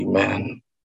Amen.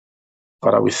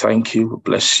 Father, we thank you, we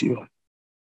bless you,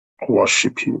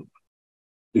 worship you.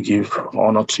 We give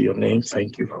honor to your name.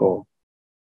 Thank you for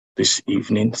this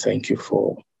evening. Thank you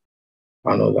for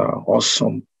another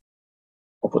awesome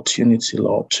opportunity,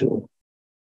 Lord, to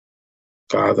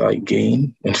gather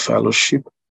again in fellowship.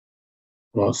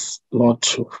 Lord,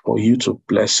 for you to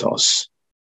bless us.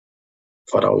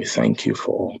 Father, we thank you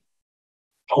for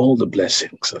all the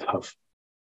blessings that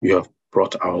you have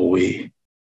brought our way.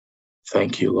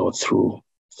 Thank you, Lord, through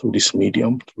this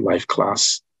medium, through live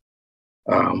class,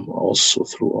 also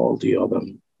through all the other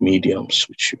mediums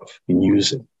which you have been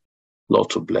using, Lord,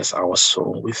 to bless our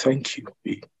soul. We thank you.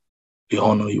 We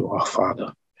honor you, our Father.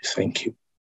 We thank you.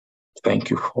 Thank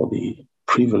you for the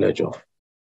privilege of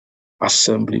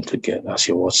assembling together, as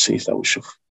your word says, that we should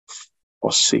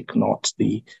forsake not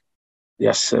the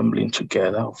assembling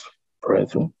together of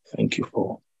brethren. Thank you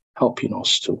for helping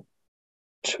us to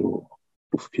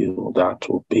fulfill that,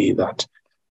 to obey that.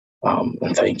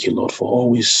 And thank you, Lord, for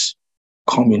always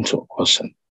coming to us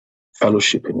and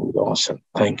fellowshipping with us. And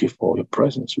thank you for your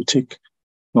presence. We take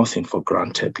nothing for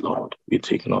granted, Lord. We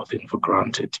take nothing for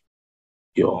granted.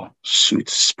 Your sweet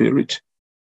spirit,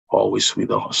 always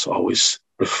with us, always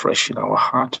refreshing our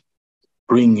heart,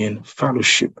 bringing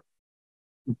fellowship,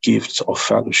 gifts of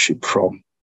fellowship from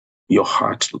your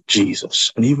heart,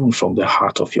 Jesus, and even from the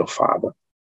heart of your Father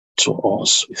to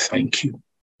us. We thank you.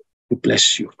 We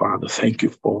bless you, Father. Thank you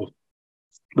for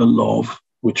the love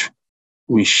which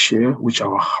we share, which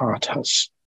our heart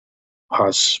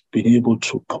has been able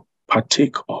to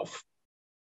partake of,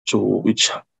 to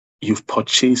which you've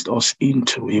purchased us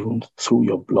into, even through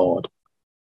your blood.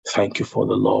 Thank you for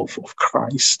the love of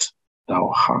Christ in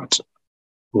our heart,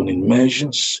 even in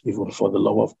measures, even for the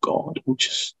love of God, which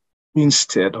is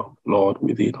instead of, Lord,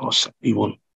 within us.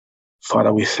 Even,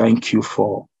 Father, we thank you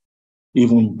for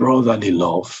even brotherly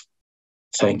love.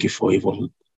 Thank you for even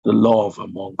the love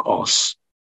among us,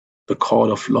 the cord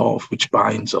of love which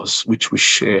binds us, which we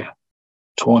share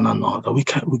to one another. We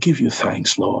give you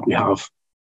thanks, Lord. We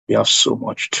have so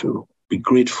much to be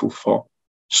grateful for,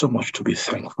 so much to be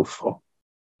thankful for.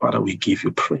 Father, we give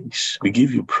you praise. We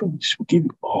give you praise. We give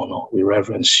you honor. We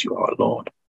reverence you, our Lord.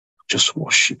 Just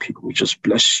worship you. We just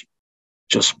bless you.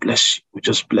 Just bless you. We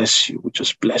just bless you. We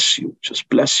just bless you. Just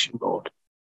bless you, Lord.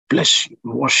 Bless you.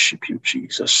 We worship you,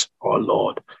 Jesus, our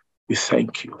Lord. We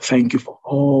thank you. Thank you for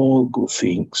all good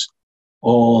things,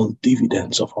 all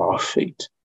dividends of our faith,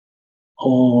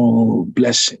 all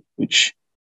blessing which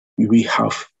we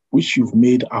have, which you've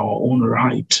made our own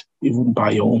right, even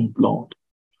by your own blood,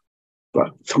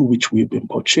 but through which we've been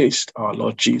purchased, our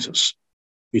Lord Jesus.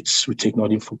 We take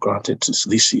nothing for granted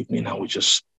this evening, and we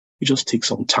just take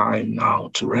some time now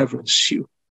to reverence you,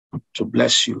 to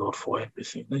bless you, Lord, for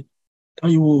everything. That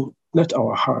you will let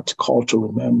our heart call to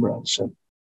remembrance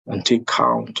and take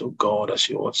count of God, as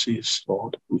your word says,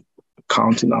 Lord. We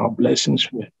counting our blessings,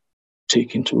 we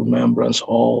take into remembrance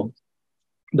all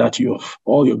that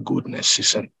all your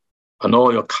goodnesses and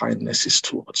all your kindnesses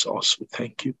towards us. We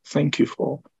thank you. Thank you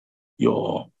for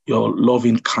your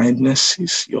loving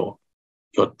kindnesses, your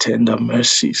tender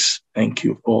mercies. Thank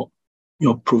you for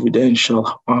your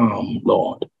providential arm,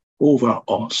 Lord, over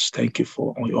us. Thank you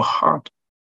for your heart,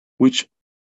 which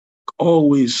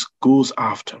always goes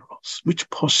after us, which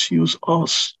pursues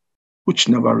us, which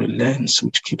never relents,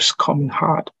 which keeps coming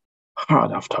hard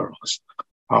after us.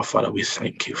 Our Father, we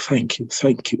thank you, thank you,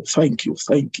 thank you, thank you,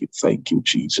 thank you, thank you,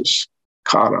 Jesus.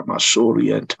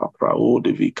 Karamasori and Taprao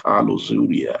de Vicalo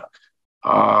Zuria.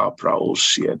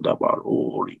 Praosia da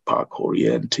Barori,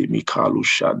 Pacoriente, Micalu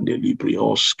Shande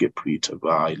Librioske, Prita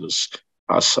Vilas,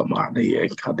 Asamane,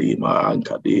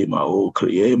 Ankadema, O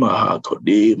Kriema,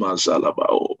 Hakodema,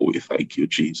 Zalabao. We thank you,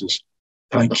 Jesus.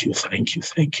 Thank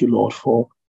you, Lord, for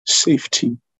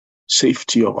safety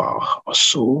of our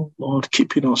soul, Lord,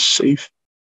 keeping us safe,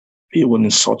 even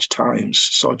in such times,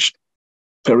 such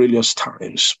perilous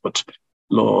times, but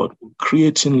Lord,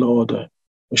 creating, Lord, a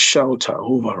shelter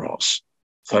over us.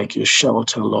 Thank you,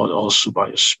 shelter, Lord, also by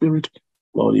your Spirit,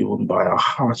 Lord, even by our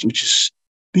hearts, which is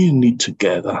being knit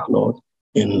together, Lord,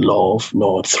 in love,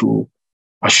 Lord, through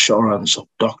assurance of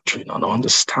doctrine and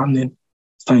understanding.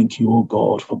 Thank you, O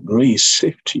God, for grace,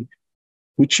 safety,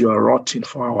 which you are wrought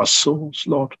for our souls,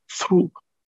 Lord, through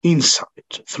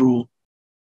insight, through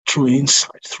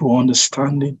insight, through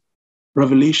understanding,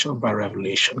 revelation by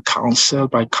revelation, counsel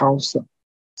by counsel.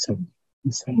 So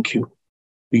thank you.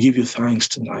 We give you thanks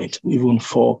tonight, even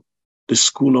for the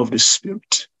school of the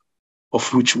Spirit,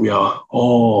 of which we are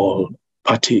all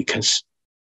partakers.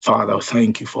 Father,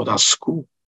 thank you for that school,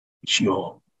 which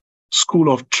your school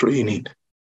of training,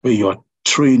 where you are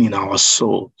training our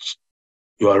souls.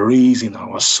 You are raising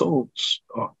our souls.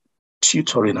 You are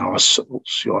tutoring our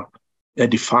souls. You are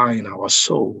edifying our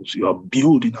souls. You are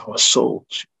building our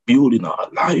souls, building our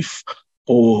life.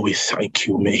 Oh, we thank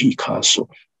you, Mehikaso.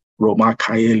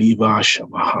 Romakaeliva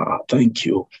Shamaha. Thank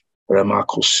you.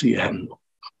 Remakosieno.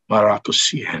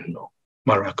 Marakosieno.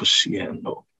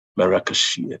 Marakosieno.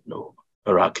 Marakosieno.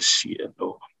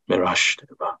 Marakosieno.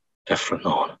 Merashteva.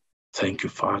 Ephranon. Thank you,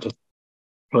 Father.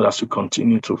 Lord, as we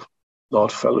continue to,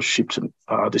 Lord, fellowship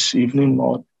this evening,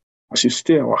 Lord, as you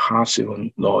stay our hearts,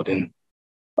 even, Lord, in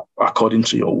according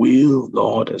to your will,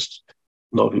 Lord, as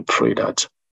Lord, we pray that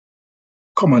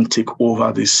come and take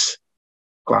over this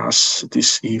class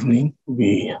this evening.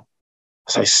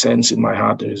 As I sense in my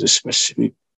heart, there is a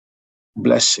specific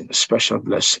blessing, a special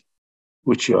blessing,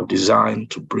 which you have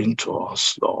designed to bring to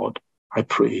us, Lord. I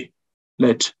pray,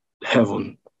 let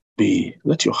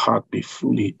your heart be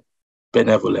fully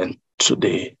benevolent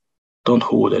today. Don't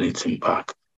hold anything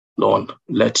back. Lord,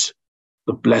 let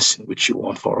the blessing which you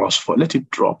want for us, let it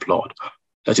drop, Lord.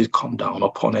 Let it come down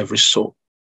upon every soul,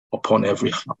 upon every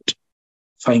heart.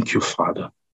 Thank you,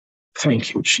 Father.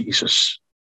 Thank you, Jesus.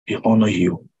 We honor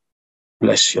you.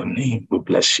 Bless your name. We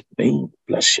bless your name.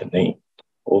 Bless your name.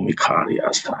 O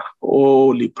Mikariasta.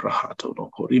 O Liprahato.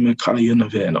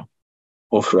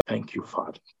 Thank you,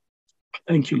 Father.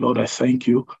 Thank you, Lord. I thank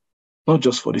you, not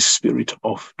just for the spirit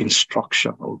of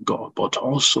instruction, oh God, but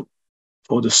also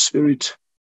for the spirit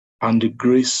and the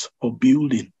grace of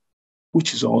building,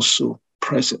 which is also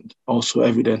present, also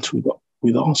evident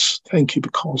with us. Thank you,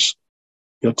 because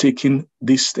you're taking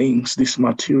these things, these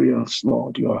materials,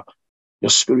 Lord, your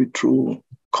spirit through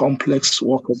complex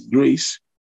work of grace.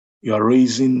 You are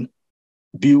raising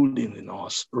building in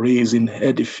us, raising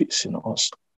edifice in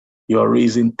us. You are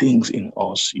raising things in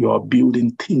us. You are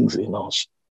building things in us.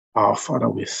 Our Father,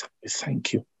 we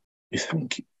thank you. We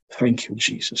thank you. Thank you,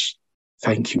 Jesus.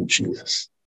 Thank you, Jesus.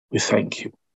 We thank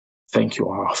you. Thank you,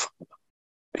 our Father.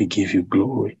 We give you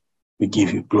glory. We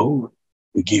give you glory.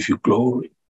 We give you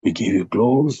glory. We give you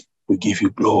glory. We give you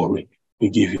glory. We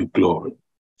give you glory.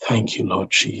 Thank you,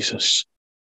 Lord Jesus.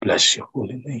 Bless your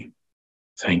holy name.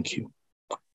 Thank you.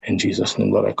 In Jesus'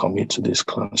 name, Lord, I commit to this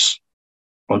class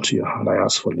unto your hand. I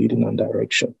ask for leading and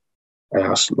direction. I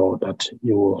ask, Lord, that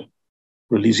you will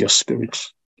release your spirit,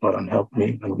 Lord, and help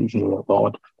me and lead me,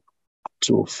 Lord,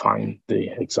 to find the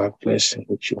exact place in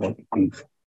which you want to give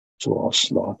to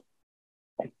us, Lord.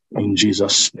 In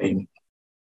Jesus' name,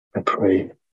 I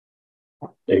pray.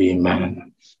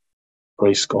 Amen.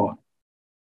 Praise God.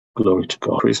 Glory to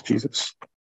God. Praise Jesus.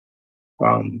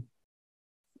 Can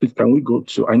we go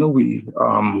to? I know we've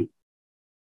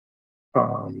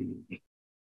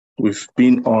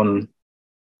been on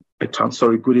a time.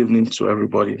 Sorry. Good evening to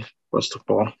everybody. First of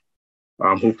all,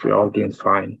 hope you're all doing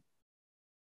fine.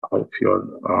 I hope you're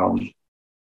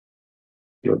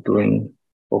doing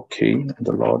okay in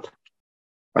the Lord,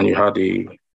 and you had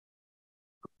an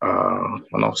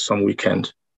awesome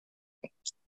weekend.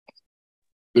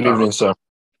 Good evening, sir.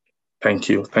 Thank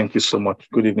you. Thank you so much.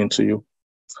 Good evening to you.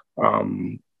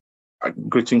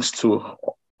 Greetings to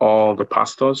all the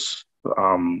pastors,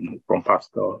 from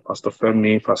Pastor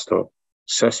Femi, Pastor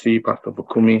Sefi, Pastor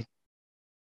Bukumi.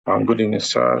 Good evening,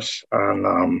 sirs.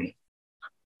 And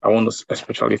I want to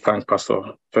especially thank Pastor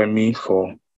Femi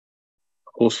for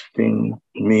hosting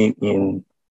me in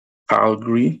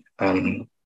Calgary, and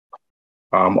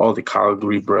all the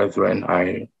Calgary brethren.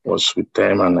 I was with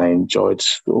them and I enjoyed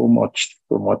so much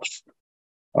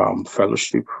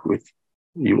fellowship with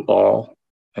you all.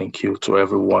 Thank you to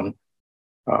everyone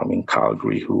in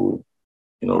Calgary who,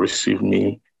 received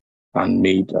me and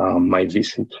made my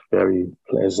visit very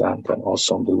pleasant and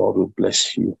awesome. The Lord will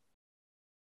bless you.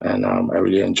 And I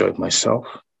really enjoyed myself.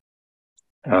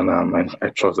 And I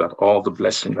trust that all the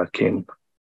blessing that came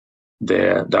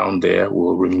down there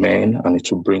will remain, and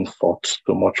it will bring forth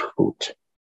so much fruit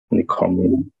in the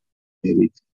coming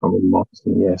months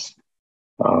and years.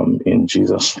 In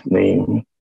Jesus' name,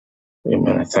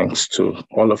 amen. Thanks to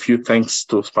all of you. Thanks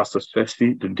to Pastor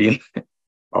Sefi, the Dean,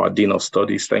 our Dean of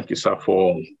Studies. Thank you, sir,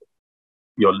 for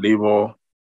your labor.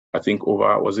 I think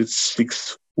was it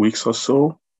 6 weeks or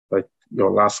so? Like your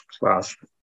last class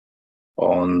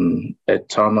on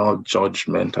eternal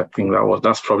judgment. I think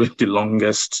that's probably the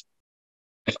longest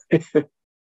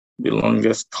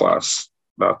class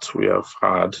that we have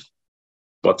had.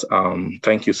 But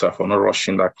thank you, sir, for not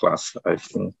rushing that class. I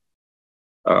think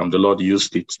the Lord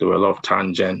used it. There were a lot of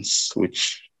tangents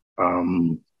which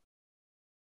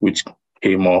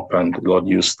came up, and the Lord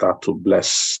used that to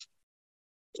bless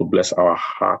our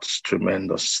hearts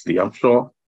tremendously. I'm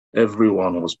sure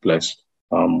everyone was blessed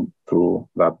through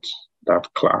that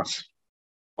class.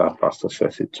 that Pastor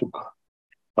says it took.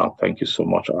 Thank you so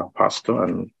much, our pastor,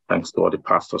 and thanks to all the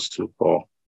pastors too for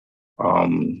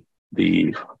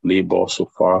the labor so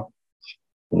far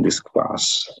in this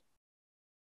class.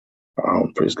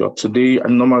 Praise God. Today,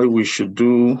 and normally we should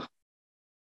do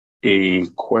a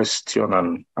question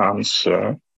and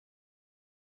answer.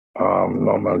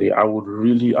 Normally, I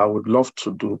would love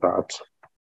to do that.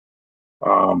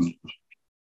 I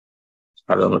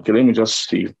don't know. Okay, let me just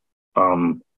see.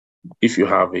 If you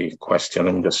have a question,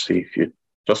 let me just see. If you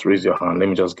just raise your hand, let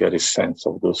me just get a sense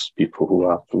of those people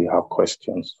who actually have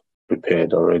questions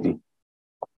prepared already.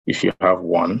 If you have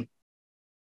one,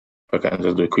 I can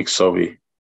just do a quick survey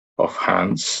of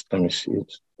hands. Let me see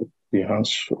it. The hands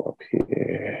show up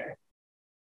here.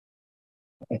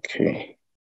 Okay.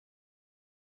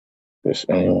 There's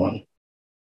anyone?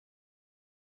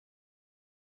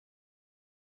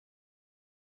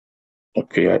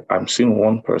 Okay, I'm seeing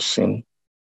one person.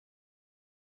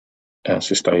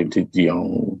 Sister Edith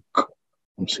Young.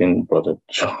 I'm seeing Brother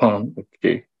John.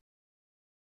 Okay.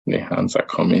 The hands are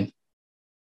coming.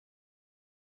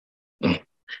 The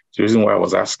reason why I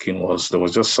was asking was there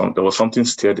was something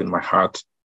stirred in my heart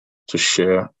to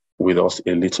share with us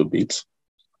a little bit.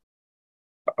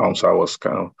 So I was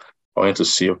wanting to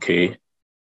see, okay,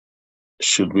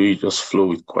 should we just flow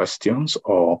with questions,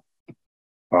 or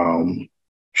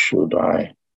should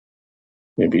I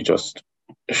maybe just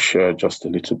share just a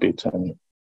little bit and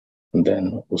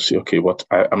then we'll see. Okay, but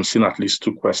I'm seeing at least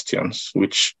two questions,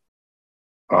 which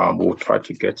we'll try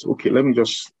to get. Okay,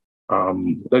 let's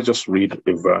just read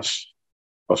a verse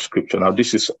of scripture. Now,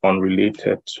 this is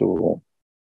unrelated to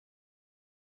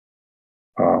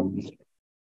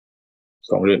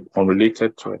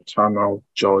unrelated to eternal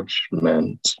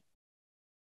judgment,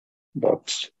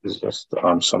 but it's just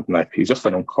something like it's just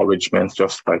an encouragement,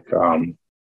 just like a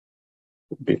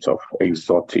bit of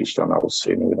exhortation. I would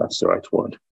say maybe that's the right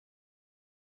word.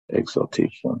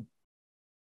 Exhortation.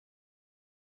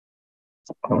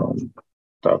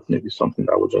 That may be something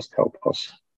that will just help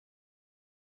us.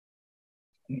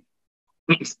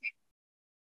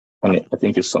 And I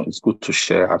think it's good to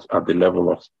share at the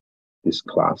level of this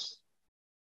class,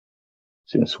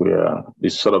 since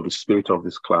this sort of the spirit of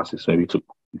this class is maybe to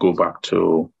go back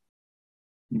to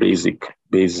basic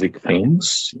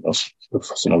things,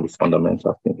 some of the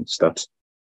fundamental things that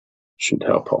should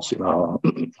help us in our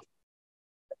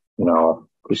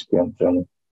Christian journey.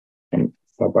 In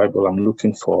the Bible, I'm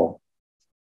looking for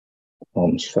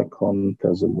 1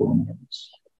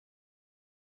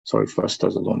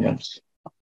 Thessalonians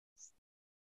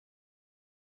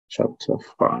chapter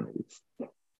 5.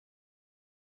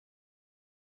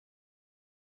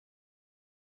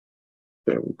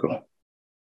 There we go.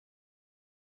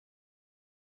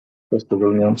 1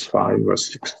 Thessalonians 5,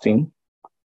 verse 16.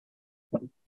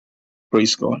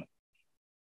 Praise God.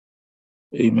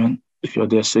 Amen. If you're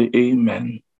there, say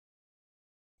amen.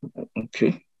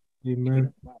 Okay.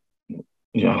 Amen.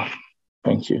 Yeah.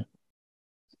 Thank you.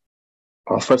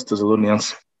 1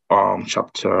 Thessalonians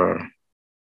chapter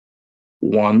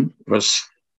 1, verse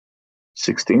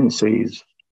 16 says,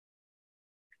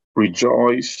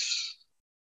 rejoice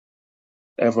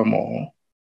evermore.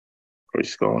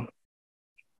 Praise God. It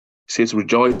says,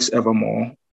 rejoice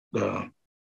evermore.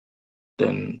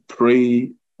 Then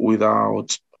pray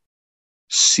without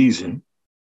ceasing.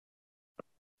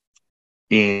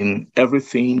 In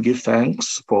everything give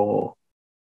thanks, for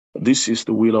this is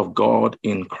the will of God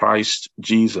in Christ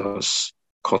Jesus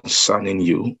concerning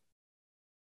you.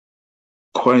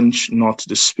 Quench not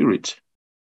the spirit.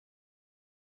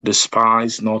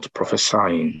 Despise not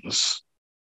prophesying.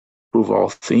 Prove all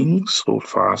things, hold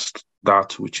fast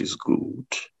that which is good.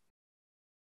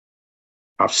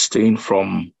 Abstain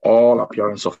from all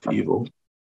appearance of evil,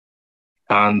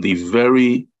 and the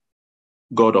very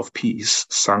God of peace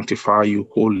sanctify you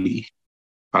wholly.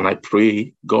 And I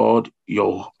pray God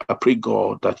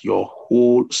that your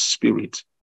whole spirit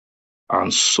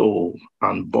and soul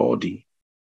and body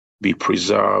be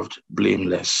preserved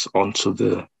blameless unto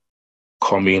the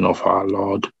coming of our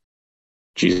Lord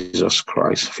Jesus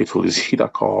Christ. Faithful is he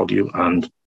that called you,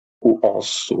 and who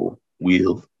also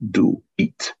will do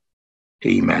it.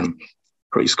 Amen.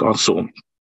 Praise God. So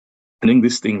I think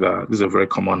this is a very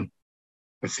common,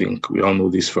 I think we all know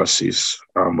these verses,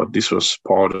 but this was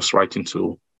Paul just writing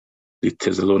to the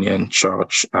Thessalonian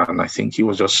church, and I think he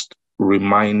was just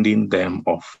reminding them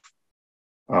of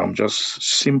just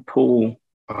simple,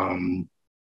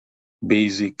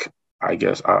 basic, I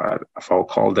guess, if I'll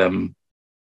call them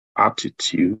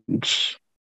attitudes,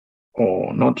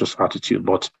 or not just attitude,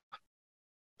 but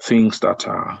things that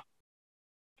are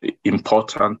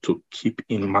important to keep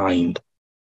in mind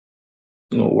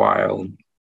while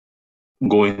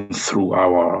going through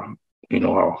our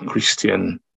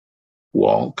Christian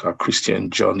walk, our Christian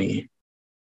journey,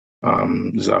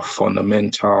 these are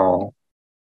fundamental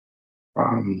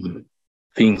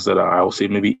things that are, I would say,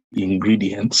 maybe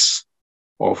ingredients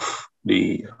of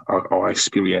our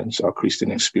experience, our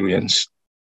Christian experience,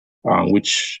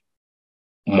 which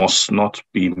must not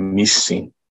be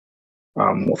missing.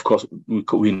 Of course,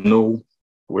 we know,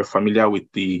 we're familiar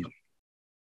with the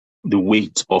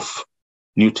weight of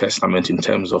New Testament in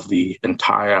terms of the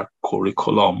entire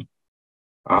curriculum,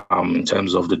 in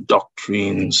terms of the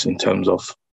doctrines, in terms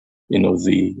of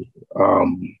the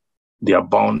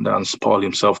abundance. Paul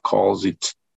himself calls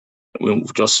it, when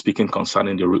just speaking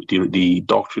concerning the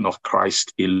doctrine of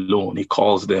Christ alone, he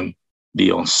calls them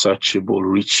the unsearchable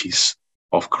riches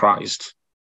of Christ.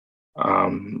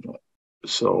 And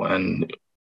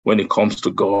when it comes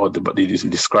to God, he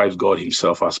describes God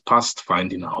himself as past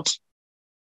finding out.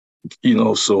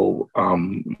 So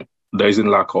there isn't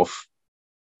lack of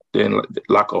in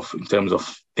terms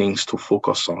of things to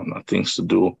focus on and things to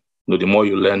do. The more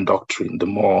you learn doctrine, the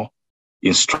more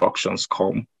instructions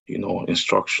come.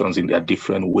 Instructions in their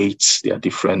different weights, their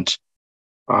different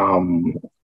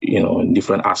in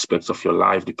different aspects of your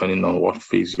life, depending on what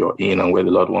phase you're in and where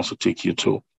the Lord wants to take you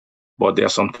to. But there are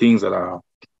some things that are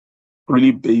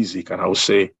really basic, and I would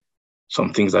say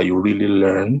some things that you really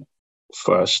learn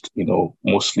first,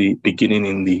 mostly beginning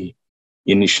in the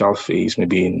initial phase,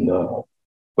 maybe in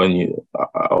when you,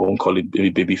 I won't call it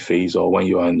baby phase, or when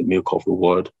you are in the milk of the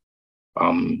word.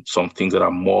 Some things that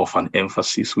are more of an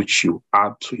emphasis, which you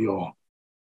add to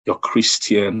your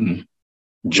Christian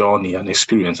journey and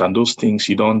experience. And those things,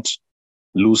 you don't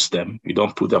lose them. You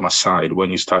don't put them aside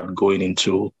when you start going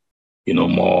into,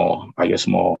 more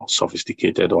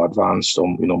sophisticated or advanced, or,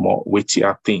 more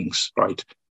weightier things, right,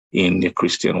 in the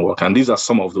Christian work. And these are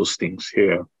some of those things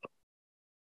here.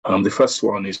 The first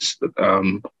one is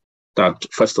that 1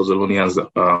 Thessalonians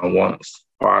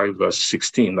 1:5 verse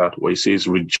 16, that where it says,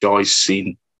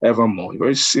 rejoicing evermore.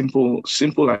 Very simple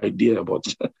idea, but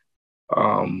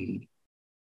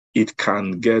it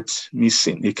can get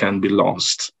missing. It can be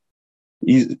lost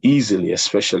easily,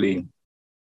 especially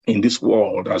in this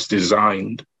world as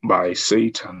designed by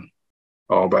Satan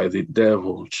or by the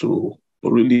devil to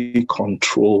really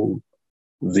control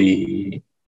the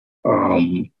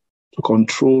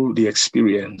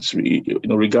experience,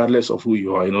 regardless of who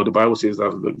you are. The Bible says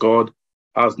that God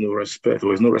has no respect,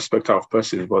 or is no respecter of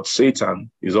persons, but Satan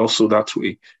is also that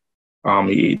way.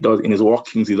 He does, in his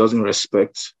workings, he doesn't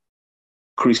respect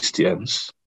Christians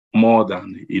more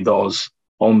than he does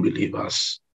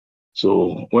unbelievers.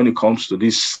 So when it comes to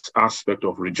this aspect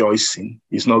of rejoicing,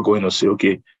 he's not going to say,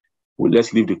 okay, well,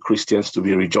 let's leave the Christians to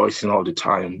be rejoicing all the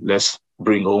time. Let's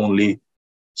bring only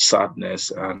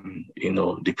sadness and,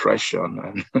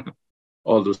 depression and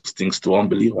all those things to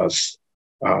unbelievers.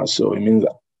 So it means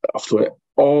that after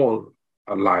all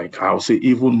alike, I would say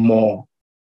even more,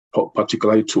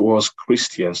 particularly towards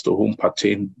Christians to whom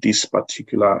pertain this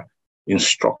particular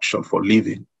instruction for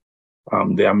living.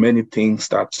 There are many things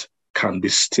that can be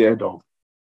stirred up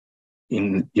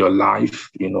in your life,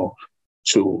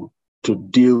 to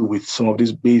deal with some of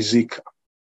these basic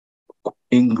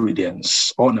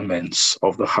ingredients, ornaments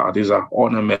of the heart. These are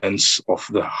ornaments of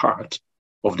the heart,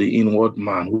 of the inward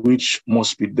man, which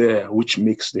must be there, which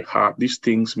makes the heart, these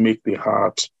things make the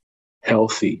heart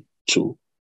healthy to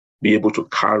be able to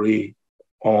carry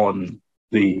on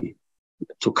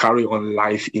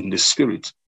life in the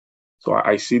spirit. So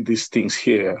I see these things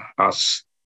here as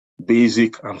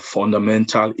basic and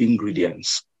fundamental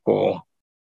ingredients for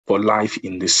life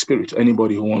in the spirit.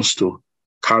 Anybody who wants to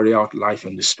carry out life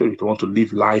in the spirit, who want to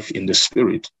live life in the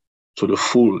spirit to the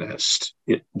fullest,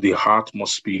 the heart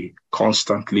must be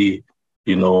constantly,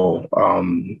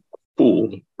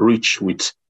 full, rich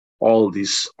with all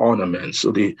these ornaments.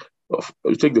 So you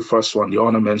take the first one, the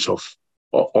ornament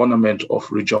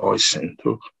of rejoicing.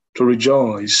 To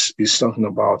rejoice is talking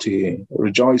about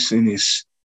rejoicing is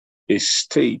a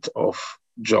state of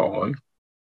joy,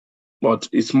 but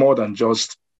it's more than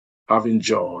just having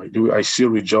joy. I see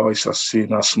rejoice as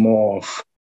seen as more of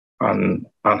an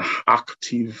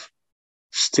active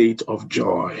state of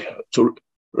joy. So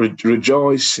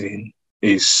rejoicing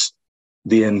is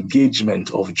the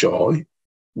engagement of joy.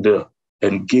 The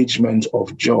engagement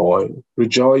of joy.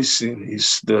 Rejoicing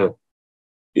is the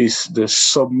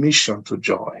submission to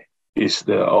joy.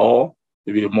 Or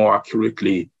maybe more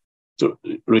accurately,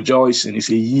 rejoicing is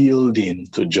a yielding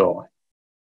to joy.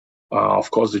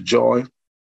 Of course, the joy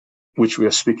which we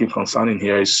are speaking concerning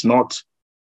here is not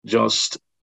just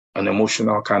an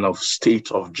emotional kind of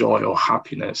state of joy or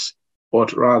happiness.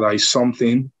 but rather is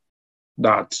something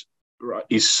that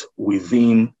is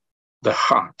within the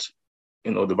heart.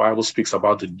 The Bible speaks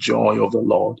about the joy of the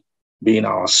Lord being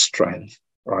our strength,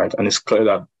 right? And it's clear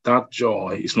that that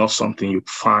joy is not something you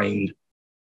find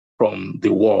from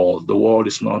the world. The world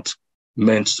is not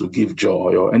meant to give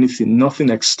joy or anything, nothing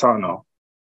external,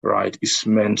 right, is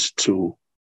meant to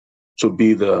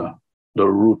be the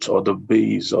root or the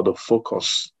base or the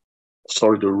focus,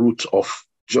 the root of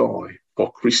joy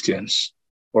for Christians,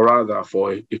 or rather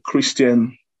for a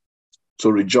Christian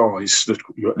to rejoice.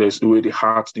 There's the way the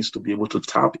heart needs to be able to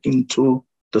tap into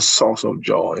the source of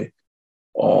joy,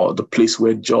 or the place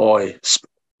where joy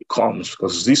comes,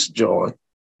 because this joy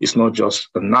is not just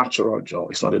a natural joy.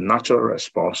 It's not a natural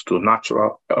response to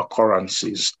natural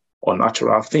occurrences or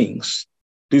natural things.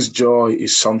 This joy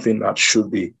is something that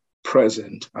should be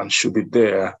present and should be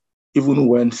there, even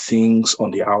when things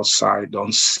on the outside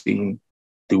don't seem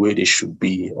the way they should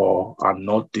be or are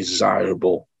not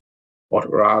desirable. But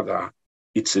rather,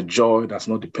 it's a joy that's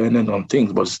not dependent on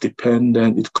things, but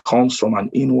it comes from an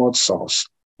inward source.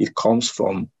 It comes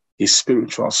from a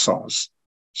spiritual source.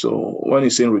 So when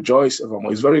he's saying rejoice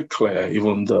evermore, it's very clear.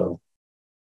 Even the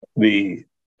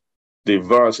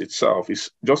verse itself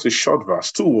is just a short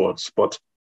verse, 2 words, but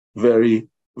very,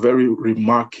 very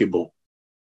remarkable.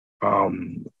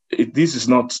 This is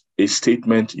not a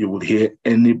statement you would hear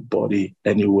anybody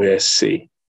anywhere say.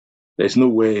 There's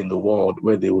nowhere in the world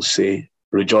where they will say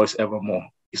rejoice evermore.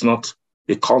 It's not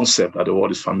a concept that the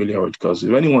world is familiar with, because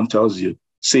if anyone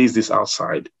says this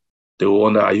outside, they will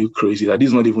wonder, are you crazy? That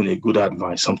is not even a good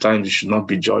advice. Sometimes you should not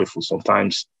be joyful.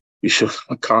 Sometimes you should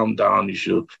calm down.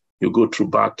 You go through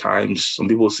bad times. Some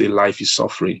people say life is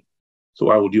suffering. So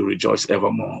why would you rejoice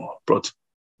evermore? But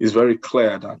it's very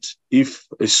clear that if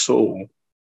a soul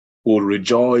will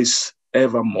rejoice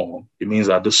evermore, it means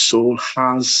that the soul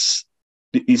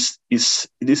this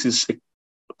is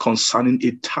concerning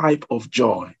a type of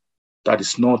joy that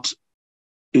is not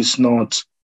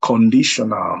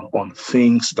conditional on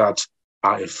things that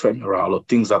are ephemeral or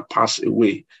things that pass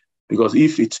away. Because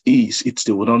if it is,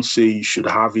 they will not say you should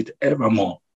have it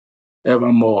evermore.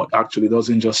 Evermore actually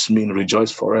doesn't just mean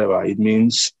rejoice forever. It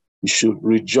means you should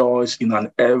rejoice in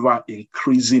an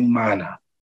ever-increasing manner.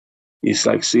 It's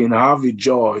like saying have a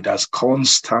joy that's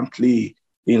constantly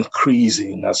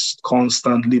increasing, that's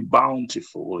constantly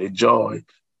bountiful, a joy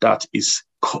that is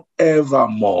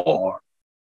evermore,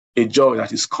 a joy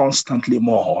that is constantly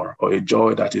more, or a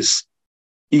joy that is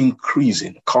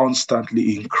increasing,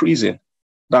 constantly increasing.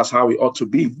 That's how it ought to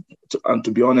be. And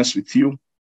to be honest with you,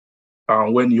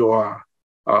 when you are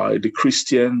the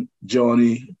Christian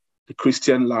journey, the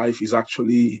Christian life is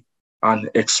actually an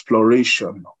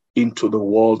exploration into the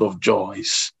world of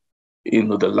joys,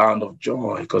 into the land of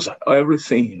joy, because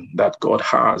everything that God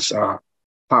has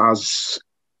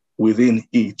within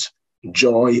it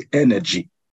joy energy.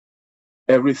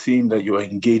 Everything that you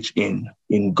engage in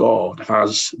God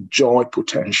has joy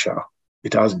potential.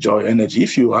 It has joy energy.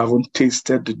 If you haven't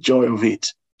tasted the joy of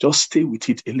it, just stay with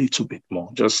it a little bit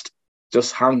more. Just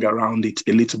hang around it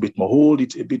a little bit more. Hold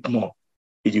it a bit more.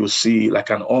 You'll see, like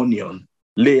an onion,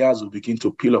 layers will begin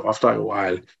to peel off. After a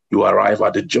while, you arrive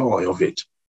at the joy of it.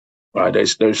 Right?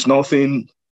 There's nothing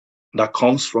that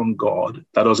comes from God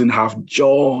that doesn't have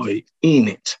joy in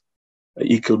it.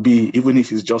 It could be, even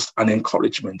if it's just an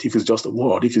encouragement, if it's just a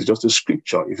word, if it's just a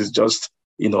scripture, if it's just,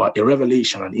 a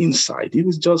revelation, an insight, if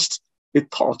it's just a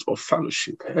thought of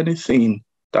fellowship, anything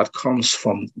that comes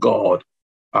from God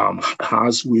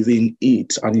has within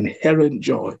it an inherent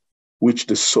joy, which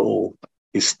the soul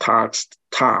is tasked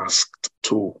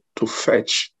to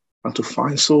fetch and to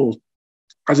find. So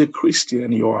as a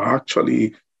Christian, you are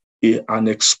actually an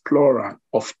explorer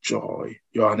of joy.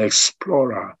 You're an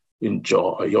explorer in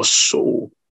joy. Your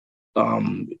soul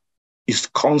should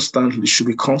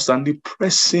be constantly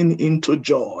pressing into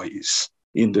joys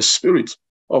in the spirit.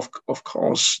 Of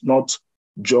course, not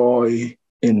joy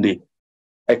in the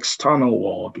external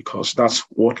world, because that's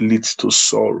what leads to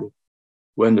sorrow.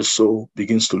 When the soul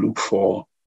begins to look for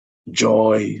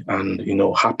joy and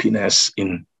happiness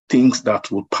in things that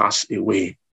will pass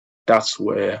away, that's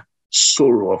where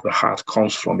sorrow of the heart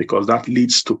comes from, because that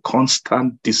leads to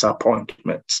constant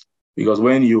disappointment. Because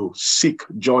when you seek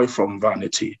joy from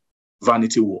vanity,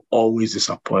 vanity will always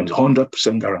disappoint.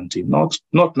 100% guarantee, not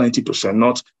 90%,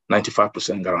 not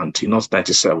 95% guarantee, not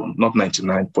 97, not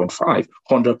 99.5,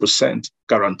 100%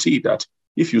 guarantee that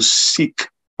if you seek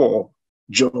for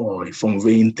joy from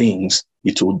vain things,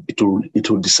 it will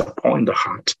disappoint the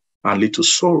heart and lead to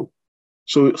sorrow.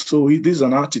 So it is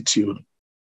an attitude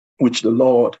which the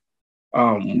Lord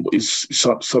is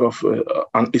sort of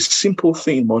a simple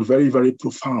thing, but very, very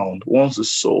profound. Once the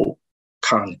soul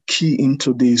can key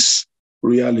into this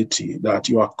reality that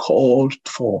you are called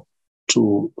for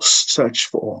to search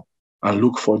for and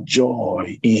look for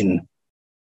joy in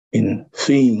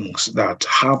things that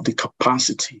have the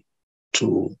capacity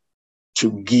to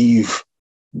give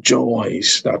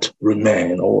joys that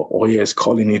remain, or yes,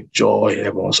 calling it joy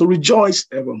evermore. So rejoice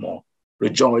evermore,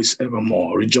 rejoice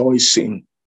evermore. Rejoicing,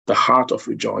 the heart of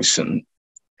rejoicing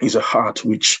is a heart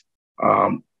which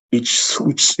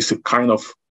is a kind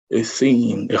of a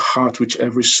thing, a heart which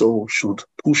every soul should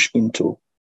push into,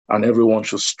 and everyone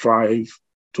should strive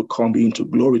to come into.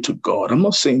 Glory to God. I'm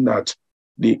not saying that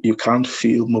you can't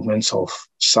feel moments of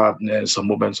sadness or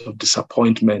moments of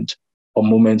disappointment or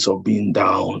moments of being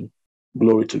down.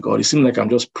 Glory to God. It seems like I'm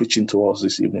just preaching to us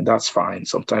this evening. That's fine.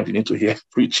 Sometimes you need to hear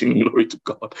preaching. Glory to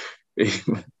God.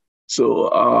 Amen. So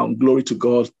glory to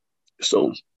God.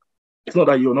 So it's not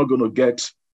that you're not going to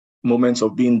get moments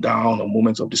of being down or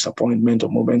moments of disappointment or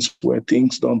moments where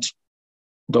things don't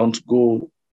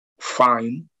go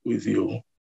fine with you.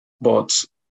 But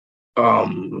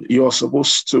you're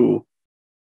supposed to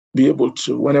be able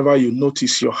to, whenever you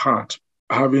notice your heart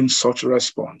having such a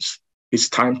response, it's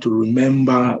time to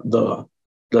remember the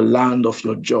land of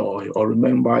your joy, or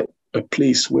remember a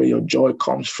place where your joy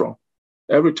comes from.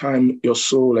 Every time your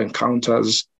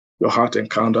heart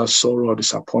encounters sorrow or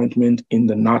disappointment in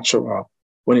the natural,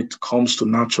 when it comes to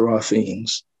natural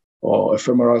things or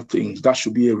ephemeral things, that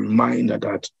should be a reminder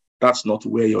that that's not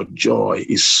where your joy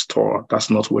is stored. That's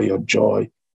not where your joy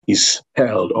is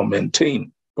held or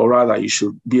maintained. But rather, it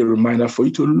should be a reminder for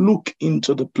you to look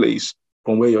into the place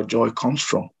from where your joy comes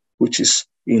from, which is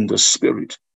in the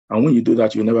spirit. And when you do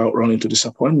that, you never run into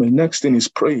disappointment. Next thing is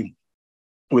praying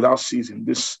without ceasing.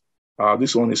 This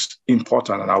one is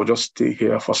important, and I will just stay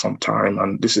here for some time.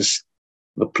 And this is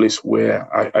the place where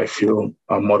I feel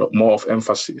more of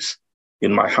emphasis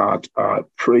in my heart.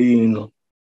 Praying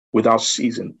without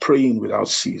ceasing, praying without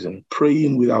ceasing,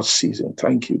 praying without ceasing.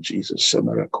 Thank you, Jesus.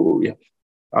 Semerakoria.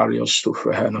 Arios to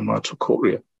Frehanama to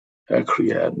Korea.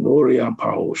 Ekria, Noria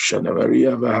Pahosha. Never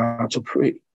ever had to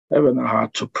pray. Ever a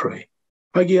heart to pray.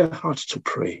 I get a heart to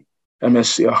pray.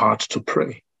 MSC a heart to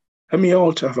pray. Emi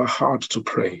also have a heart to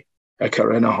pray.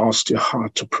 Ekarena host your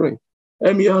heart to pray.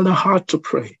 Emi on a heart to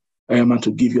pray. I am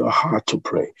to give you a heart to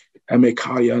pray.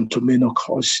 Emekaya and to meno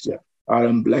costa. I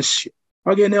am bless you.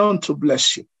 Again, I want to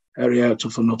bless you. Area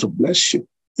to not to bless you.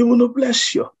 He will not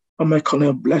bless you. I may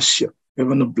cannot bless you.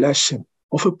 Even a blessing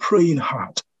of a praying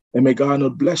heart. And may God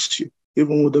not bless you,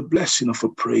 even with the blessing of a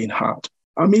praying heart.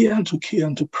 I'm here to kill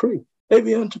and to pray. I'm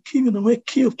here to kill and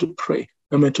wake you up to pray.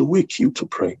 I'm meant to wake you to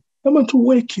pray. I'm meant to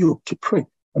wake you up to pray.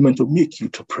 I'm meant to make you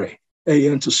to pray. I'm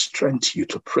here to strengthen you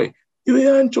to pray. I'm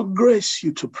here to grace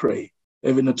you to pray.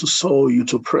 I'm here to sow you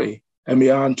to pray. I'm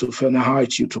here to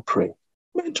fenahite you to pray.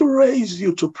 I'm meant to raise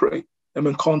you to pray. I'm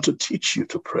meant to teach you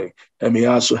to pray. I'm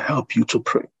here to help you to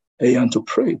pray. I'm here to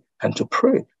pray and to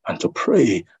pray and to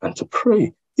pray and to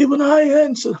pray. Even I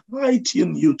answer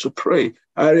in you to pray.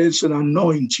 I answer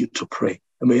anoint you to pray.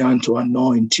 I mean, to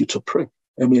anoint you to pray.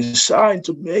 I mean, sign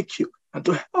to make you and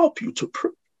to help you to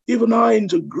pray. Even I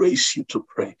to grace you to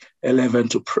pray. 11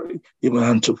 to pray. Even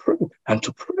and to pray and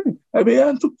to pray. I mean,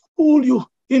 and to pull you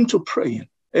into praying.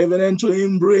 Even and to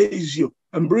embrace you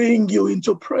and bring you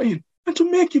into praying and to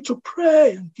make you to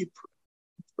pray and keep praying.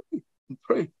 Pray and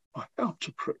pray. Or help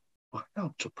to pray. Or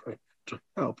help to pray. To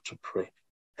help to pray.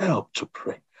 Help to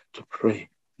pray. To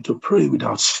pray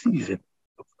without ceasing,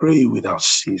 to pray without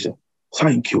ceasing.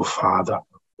 Thank you, Father.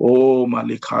 Oh,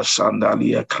 Malika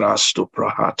Sandalia Krasto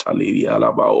Prahatalia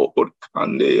Labao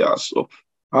Urkandeaso,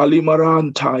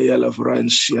 Alimaranta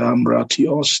Elavrencia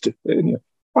Ambratios Stefania,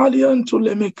 Alianto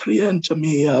Lemecrienta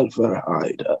mi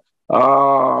Alverhaida,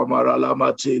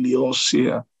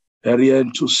 Maralamatéliosia,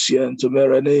 Erientus Sienta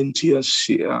Merenentia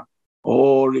Sia,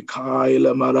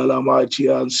 Oricaila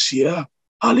Maralamatiancia.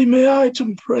 Ali, may I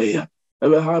to prayer,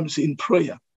 Abraham's in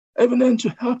prayer, even then to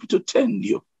help you, to tend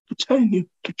you, to train you,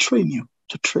 to train you,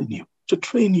 to train you, to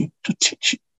train you, to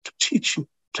teach you,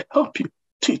 to help you,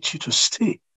 teach you to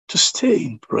stay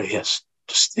in prayers,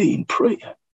 to stay in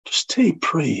prayer, to stay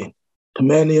praying, to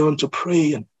many on to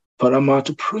pray, and Parama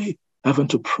to pray, heaven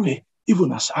to pray,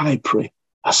 even as I pray,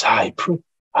 as I pray,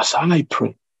 as I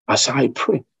pray, as I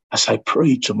pray, as I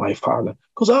pray to my Father,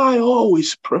 because I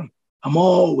always pray. I'm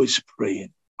always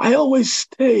praying. I always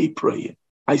stay praying.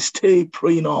 I stay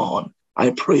praying on. I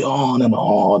pray on and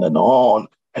on and on.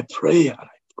 I pray and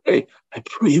I pray. I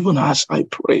pray even as I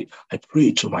pray. I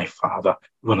pray to my Father.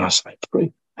 Even as I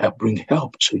pray, I bring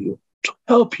help to you, to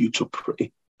help you to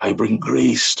pray. I bring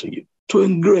grace to you, to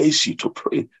engrace you to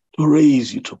pray, to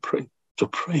raise you to pray, to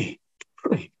pray,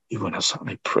 even as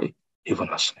I pray, even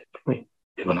as I pray,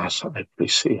 even as I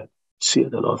pray. Say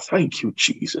the Lord, thank you,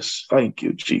 Jesus. Thank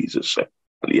you, Jesus.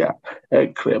 Yeah,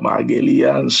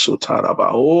 Ekremagelian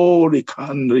Sutaraba, Ori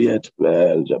Kandriet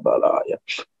Veljabalaya,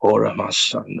 Ora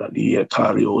Masandalia,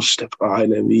 Karios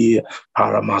Tepailevi,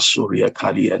 Haramasuria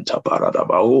Kalienta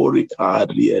Paradaba, Ori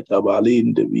Kadrieta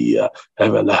Balindevia,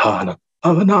 Evelahana,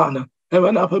 Avanana,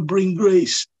 Evanapa, bring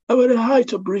grace, Evanahai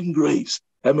to bring grace,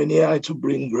 Eminiai to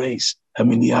bring grace,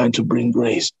 Eminiai to bring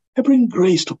grace. I bring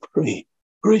grace to pray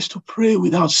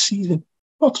without ceasing,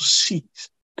 not to cease,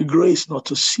 the grace not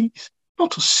to cease.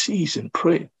 Not to cease in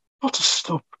prayer, not to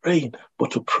stop praying,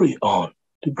 but to pray on.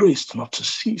 The grace not to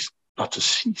cease, not to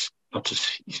cease, not to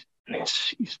cease, and then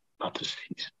cease, not to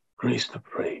cease. Grace to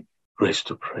pray, grace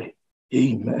to pray.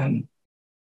 Amen.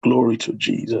 Glory to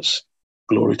Jesus.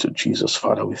 Glory to Jesus.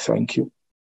 Father, we thank you.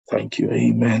 Thank you.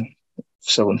 Amen.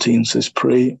 17 says,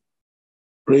 pray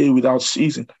without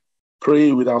ceasing.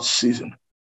 Pray without ceasing.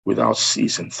 Without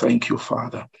ceasing. Thank you,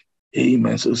 Father.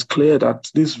 Amen. So it's clear that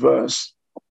this verse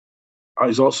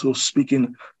is also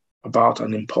speaking about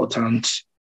an important,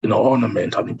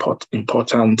 ornament, an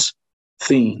important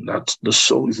thing that the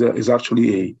soul is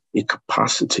actually a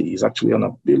capacity, is actually an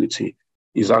ability,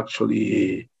 is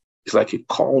actually it's like a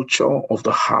culture of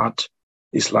the heart.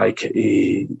 It's like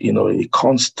a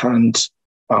constant.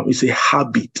 It's a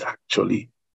habit actually.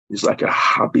 It's like a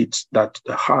habit that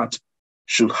the heart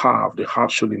should have. The heart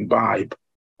should imbibe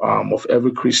of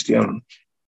every Christian.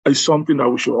 It's something that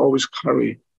we should always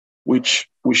carry, which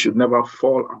we should never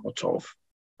fall out of,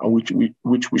 and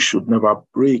which we should never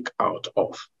break out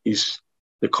of, is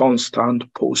the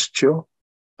constant posture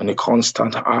and the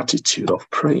constant attitude of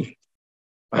praying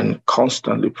and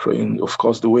constantly praying. Of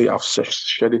course, the way I've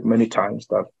shared it many times,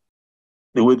 that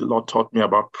the way the Lord taught me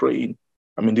about praying,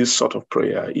 this sort of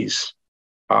prayer is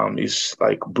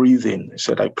like breathing. He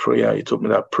said, He told me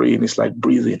that praying is like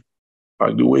breathing.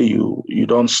 Like the way you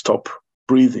don't stop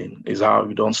breathing is how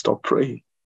you don't stop praying.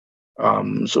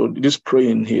 So this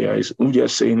praying here is, we are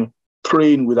saying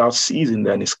praying without ceasing,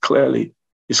 then it's clear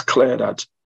that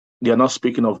they are not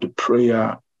speaking of the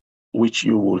prayer which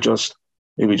you will just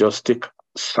take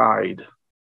aside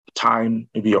time,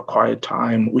 maybe your quiet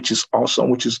time, which is awesome,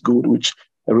 which is good, which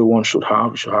everyone should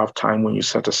have. You should have time when you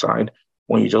set aside,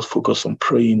 when you just focus on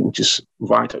praying, which is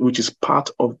vital, which is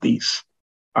part of this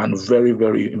and very,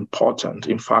 very important.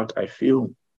 In fact, I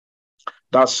feel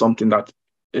that's something that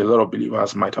a lot of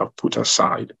believers might have put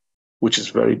aside, which is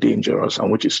very dangerous and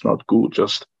which is not good.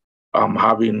 Just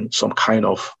having some kind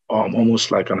of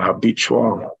almost like an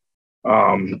habitual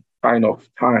kind of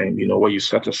time, where you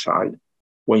set aside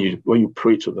when you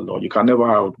pray to the Lord. You can never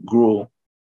outgrow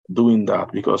doing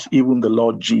that, because even the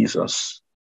Lord Jesus,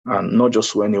 and not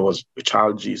just when he was a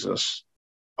child Jesus,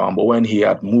 but when he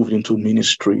had moved into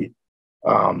ministry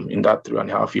in that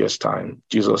 3.5 years time,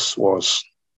 Jesus was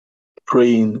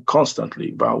praying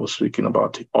constantly. But I was speaking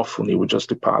about it often. He would just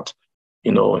depart,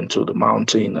 into the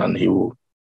mountain, and he will,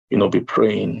 be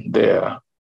praying there.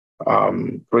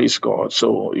 Praise God.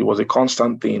 So it was a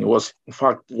constant thing. It was, in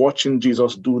fact, watching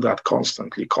Jesus do that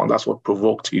constantly. That's what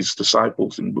provoked his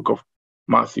disciples in the book of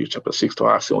Matthew chapter 6 to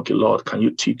ask him, okay, Lord, can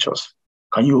you teach us?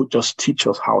 Can you just teach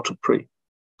us how to pray?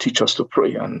 Teach us to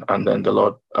pray. And then the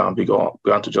Lord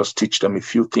began to just teach them a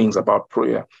few things about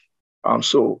prayer.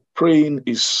 So praying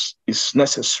is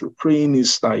necessary. Praying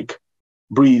is like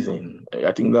breathing.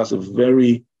 I think that's a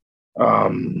very,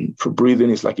 for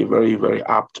breathing is like a very, very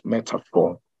apt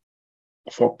metaphor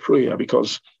for prayer,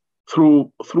 because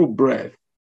through breath,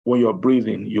 when you're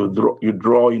breathing, you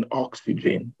draw in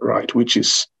oxygen, right, which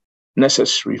is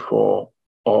necessary for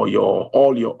all your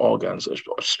organs,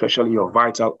 especially your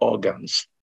vital organs,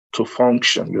 to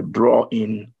function. You draw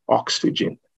in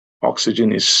oxygen.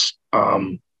 Oxygen is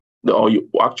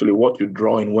what you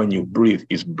draw in when you breathe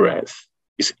is breath,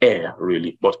 is air,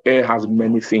 really. But air has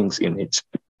many things in it,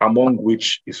 among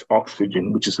which is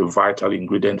oxygen, which is a vital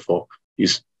ingredient for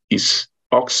is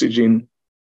oxygen.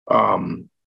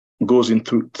 Goes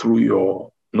through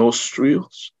your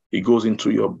nostrils, it goes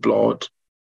into your blood,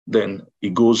 then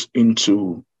it goes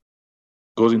through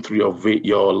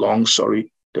your lungs,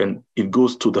 then it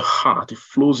goes to the heart, it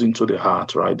flows into the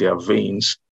heart, right? There are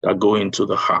veins that go into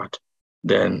the heart.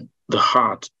 Then the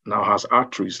heart now has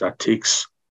arteries that takes,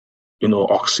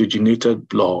 oxygenated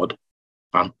blood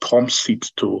and pumps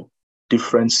it to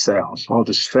different cells, all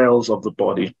the cells of the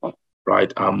body,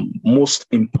 right? Most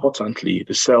importantly,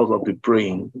 the cells of the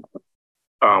brain,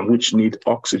 which need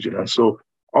oxygen. And so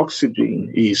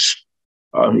oxygen is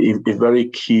a very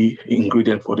key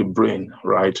ingredient for the brain,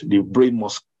 right? The brain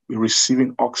must be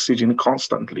receiving oxygen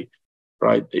constantly,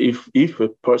 right? If a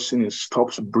person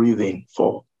stops breathing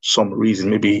for some reason,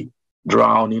 maybe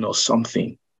drowning or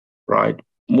something, right?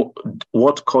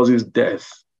 What causes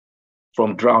death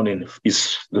from drowning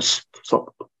is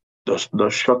the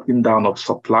shutting down of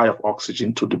supply of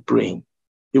oxygen to the brain.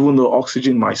 Even though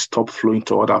oxygen might stop flowing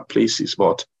to other places,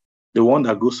 but the one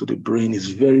that goes to the brain is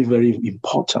very, very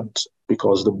important,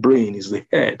 because the brain is the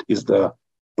head, is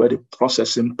where the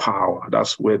processing power,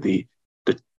 that's where the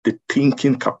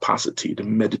thinking capacity, the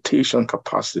meditation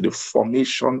capacity, the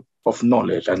formation of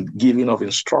knowledge and giving of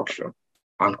instruction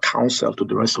and counsel to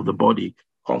the rest of the body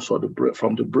comes from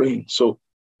the brain. So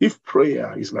if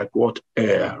prayer is like what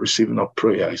air, receiving of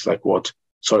prayer is like what,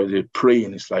 the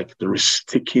praying is like the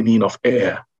taking in of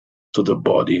air to the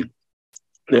body,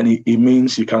 then it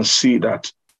means you can see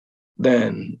that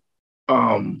then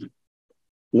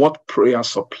what prayer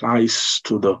supplies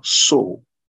to the soul,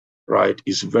 right,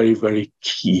 is very, very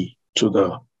key to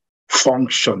the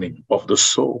functioning of the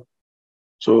soul.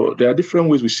 So there are different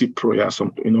ways we see prayer.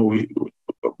 Some, we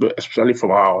especially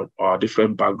from our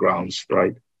different backgrounds,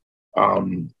 right?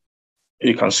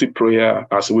 You can see prayer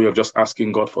as a way of just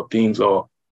asking God for things, or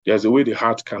there's a way the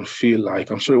heart can feel like.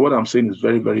 I'm sorry, what I'm saying is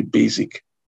very, very basic.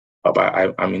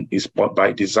 I mean, it's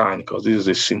by design, because this is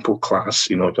a simple class,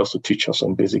 just to teach us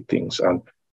some basic things. And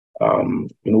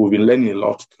we've been learning a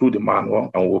lot through the manual,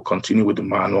 and we'll continue with the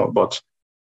manual. But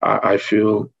I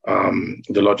feel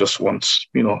the Lord just wants,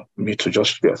 me to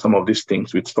just share some of these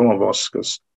things with some of us,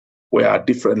 because we're at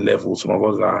different levels. Some of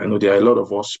us are, there are a lot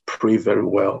of us pray very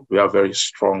well. We are very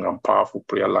strong and powerful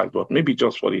prayer life, but maybe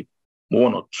just for the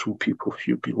one or two people,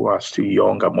 few people who are still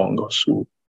young among us who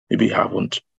maybe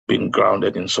haven't been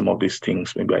grounded in some of these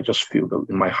things. Maybe I just feel that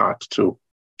in my heart to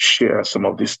share some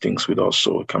of these things with us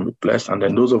so we can be blessed. And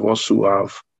then those of us who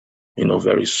have,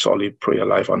 very solid prayer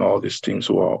life and all these things,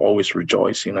 who are always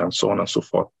rejoicing and so on and so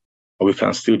forth, we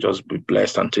can still just be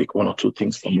blessed and take one or two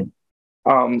things from him.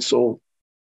 So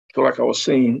like I was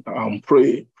saying,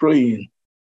 praying,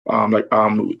 like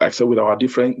I said, with our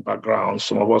different backgrounds,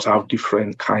 some of us have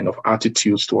different kind of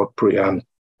attitudes toward prayer. And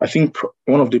I think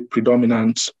one of the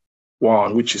predominant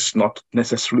one, which is not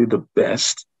necessarily the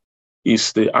best,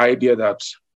 is the idea that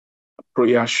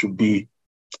prayer should be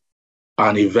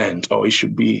an event, or it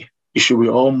should be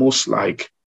almost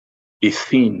like a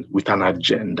thing with an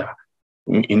agenda.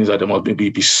 In that there must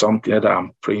maybe be something that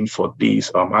I'm praying for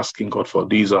this, or I'm asking God for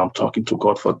this, or I'm talking to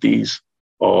God for this,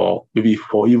 or maybe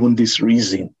for even this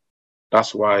reason.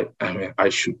 That's why I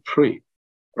should pray,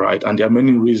 right? And there are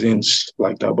many reasons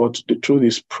like that. But the truth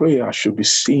is, prayer should be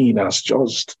seen as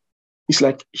just,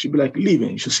 it should be like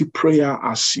living. You should see prayer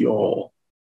as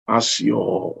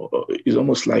it's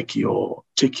almost like you're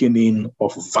taking in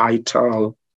of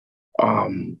vital,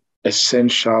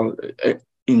 essential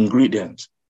ingredient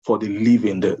for the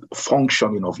living, the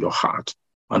functioning of your heart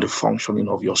and the functioning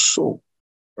of your soul,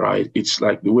 right? It's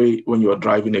like the way when you are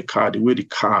driving a car, the way the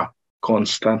car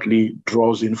constantly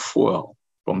draws in fuel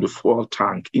from the fuel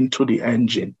tank into the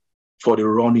engine for the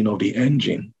running of the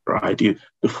engine, right? The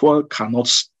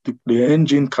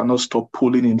engine cannot stop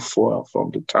pulling in fuel from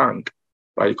the tank,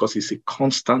 right? Because it's a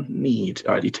constant need,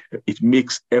 right? It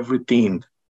makes everything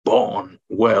burn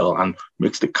well and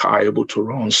makes the car able to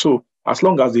run. So as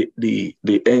long as the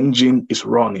engine is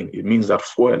running, it means that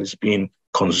fuel is being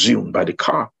consumed by the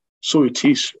car. So it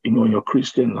is, in your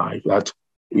Christian life, that,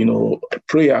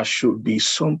 prayer should be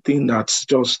something that's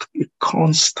just a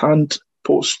constant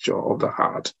posture of the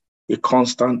heart, a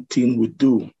constant thing we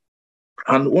do.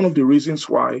 And one of the reasons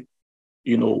why,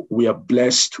 we are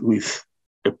blessed with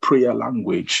a prayer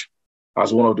language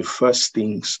as one of the first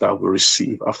things that we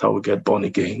receive after we get born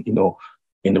again,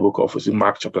 in the book of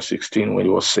Mark chapter 16, when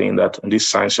he was saying that, and these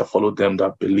signs shall follow them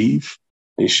that believe,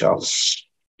 they shall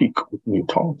speak with new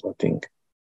tongues, I think.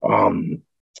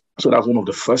 So that's one of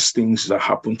the first things that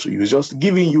happen to you, is just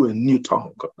giving you a new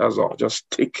tongue. That's all. Just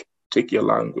take your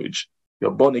language.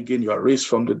 You're born again, you are raised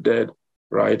from the dead,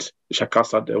 right? You shall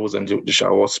cast out devils and they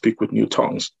shall all speak with new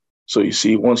tongues. So you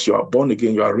see, once you are born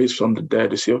again, you are raised from the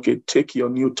dead. They say, okay, take your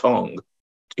new tongue.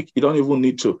 You don't even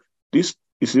need to. This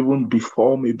is even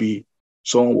before maybe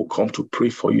someone will come to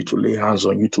pray for you, to lay hands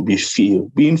on you, to be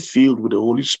filled. Being filled with the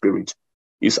Holy Spirit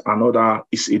is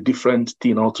a different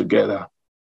thing altogether.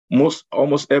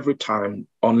 Almost every time,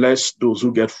 unless those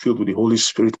who get filled with the Holy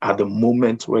Spirit at the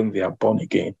moment when they are born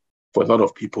again. For a lot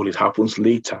of people, it happens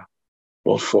later.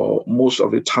 But for most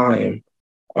of the time,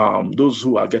 those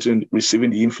who are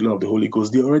receiving the infilling of the Holy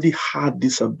Ghost, they already had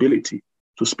this ability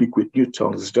to speak with new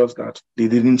tongues. It's just that they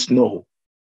didn't know.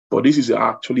 But this is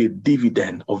actually a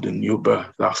dividend of the new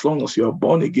birth. As long as you are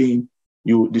born again,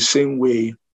 the same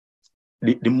way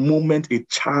the moment a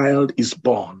child is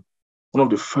born, one of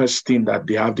the first things that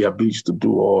they have the ability to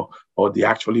do or they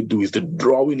actually do is the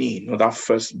drawing in of that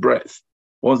first breath.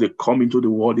 Once they come into the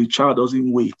world, the child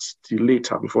doesn't wait till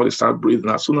later before they start breathing.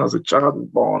 As soon as the child is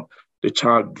born, the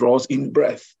child draws in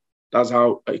breath. That's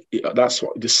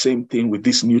the same thing with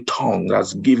this new tongue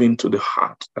that's given to the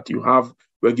heart that you have.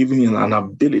 We're giving you an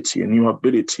ability, a new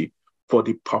ability for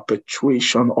the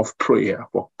perpetuation of prayer,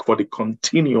 for the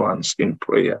continuance in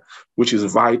prayer, which is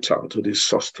vital to the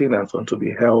sustenance and to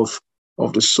the health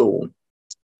of the soul.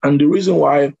 And the reason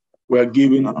why we're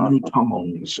giving new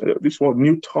tongues, this word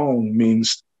new tongue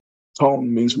means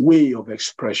way of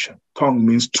expression. Tongue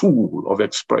means tool of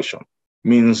expression,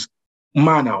 means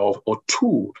manner of or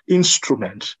tool,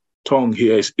 instrument. Tongue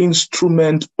here is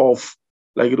instrument of,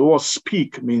 like the word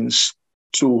speak means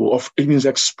it means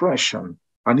expression,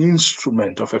 an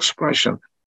instrument of expression.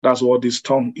 That's what this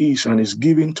tongue is, and is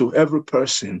given to every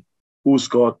person who is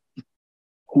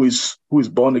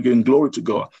born again. Glory to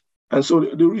God. And so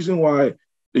the reason why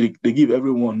they give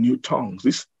everyone new tongues,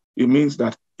 it means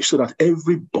that so that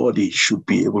everybody should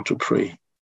be able to pray.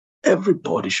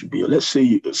 Everybody should be. Let's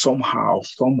say somehow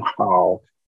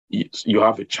you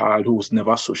have a child who was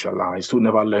never socialized, who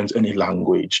never learns any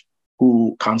language,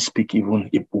 who can't speak even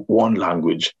one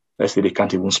language. Let's say they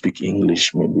can't even speak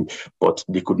English, maybe, but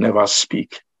they could never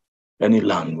speak any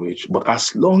language. But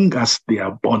as long as they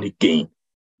are born again,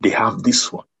 they have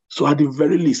this one. So at the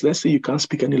very least, let's say you can't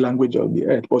speak any language on the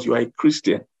earth, but you are a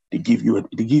Christian, they give you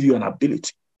an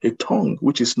ability, a tongue,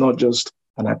 which is not just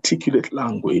an articulate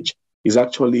language, is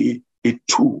actually a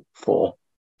tool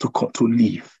to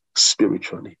live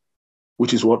spiritually,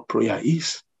 which is what prayer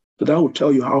is. So that will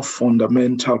tell you how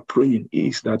fundamental praying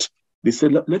is, that they say,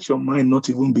 let your mind not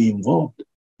even be involved.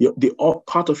 The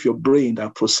part of your brain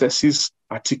that processes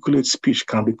articulate speech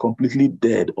can be completely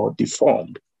dead or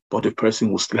deformed, but the person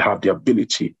will still have the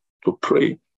ability to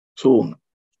pray. So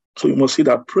you must see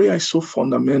that prayer is so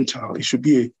fundamental. It should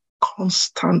be a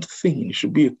constant thing. It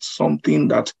should be something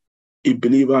that a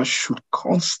believer should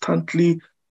constantly,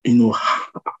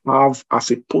 have as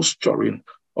a posturing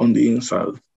on the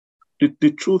inside.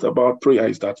 The truth about prayer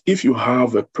is that if you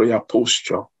have a prayer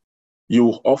posture, you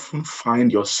will often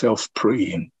find yourself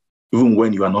praying, even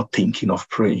when you are not thinking of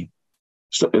praying.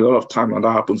 So a lot of time, and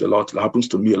that happens a lot. It happens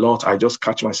to me a lot. I just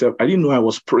catch myself. I didn't know I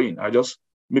was praying.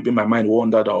 Maybe my mind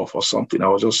wandered off or something. I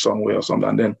was just somewhere or something.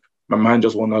 And then my mind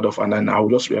just wandered off. And then I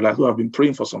would just realize, I've been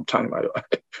praying for some time.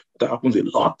 That happens a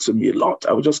lot to me, a lot.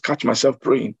 I would just catch myself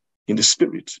praying in the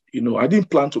spirit. I didn't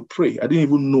plan to pray. I didn't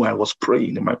even know I was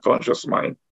praying in my conscious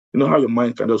mind. You know how your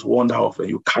mind can just wander off and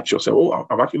you catch yourself. Oh,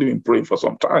 I've actually been praying for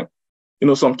some time.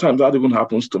 Sometimes that even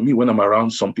happens to me when I'm around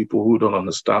some people who don't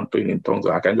understand praying in tongues.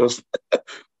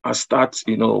 I start,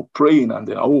 praying, and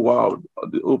then, oh, wow,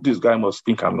 this guy must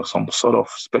think I'm some sort of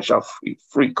special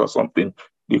freak or something,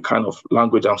 the kind of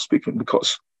language I'm speaking,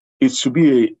 because it should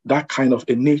be that kind of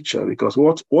a nature, because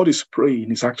what is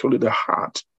praying is actually the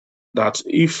heart. That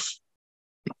if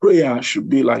prayer should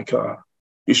be like a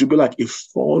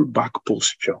fallback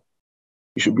posture.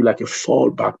 It should be like a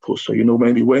fallback posture.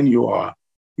 Maybe when you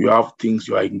have things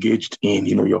you are engaged in,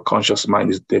 your conscious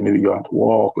mind is there, maybe you're at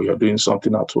work or you're doing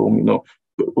something at home,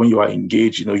 when you are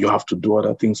engaged, you have to do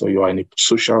other things, or you are in a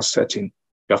social setting,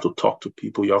 you have to talk to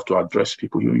people, you have to address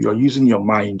people, you're using your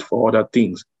mind for other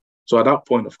things. So at that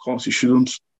point, of course, you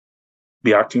shouldn't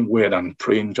be acting weird and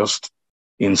praying just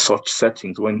in such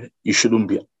settings when you shouldn't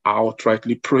be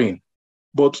outrightly praying.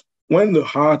 But when the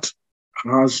heart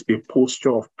has a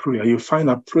posture of prayer, you find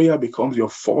that prayer becomes your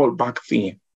fallback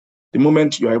thing. The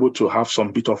moment you're able to have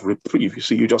some bit of reprieve,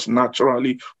 you just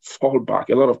naturally fall back.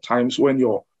 A lot of times when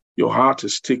your heart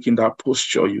is taking that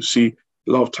posture, you see,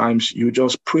 a lot of times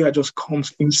prayer just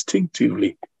comes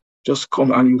instinctively. Just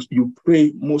come and you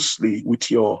pray mostly with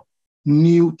your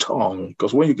new tongue.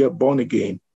 Because when you get born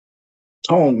again,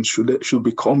 tongue should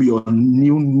become your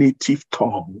new native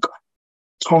tongue.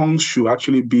 Tongues should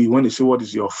actually be, when they say what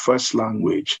is your first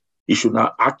language, it should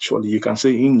not actually, you can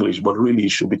say English, but really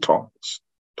it should be tongues.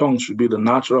 Tongues should be the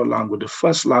natural language, the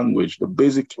first language, the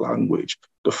basic language,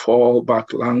 the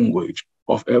fallback language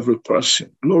of every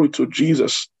person. Glory to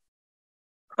Jesus.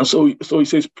 And so he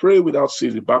says, pray without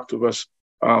ceasing. Back to verse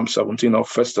 17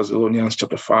 of 1 Thessalonians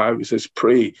chapter 5. He says,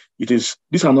 pray. This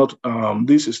is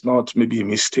not maybe a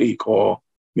mistake or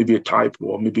maybe a typo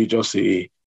or maybe just a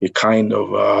kind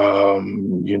of,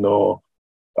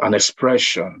 an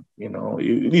expression.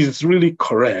 It is really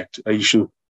correct. You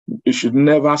should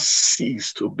never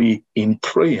cease to be in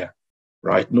prayer,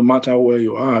 right? No matter where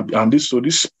you are. And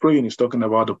this praying is talking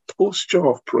about the posture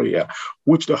of prayer,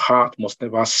 which the heart must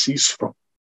never cease from.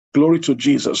 Glory to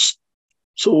Jesus.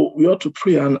 So we ought to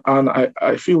pray, and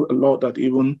I feel a lot that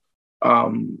even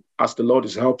as the Lord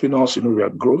is helping us, we are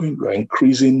growing, we are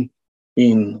increasing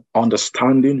in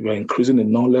understanding, we are increasing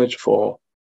in knowledge for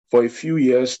a few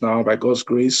years now. By God's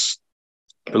grace,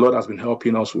 the Lord has been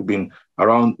helping us. We've been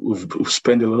around, we've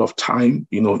spent a lot of time,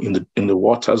 in the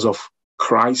waters of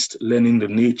Christ, learning the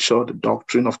nature, the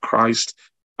doctrine of Christ.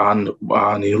 And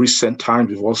in recent times,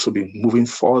 we've also been moving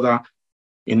further,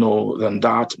 than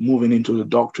that, moving into the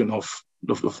doctrine of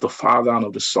the Father and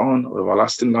of the Son, of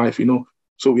everlasting life,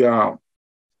 So we are,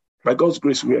 by God's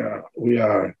grace, we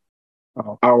are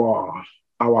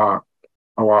our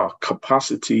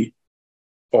capacity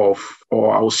of,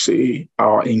 or I would say,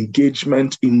 our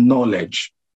engagement in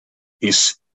knowledge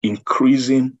is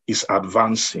increasing, is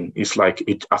advancing. It's like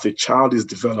as a child is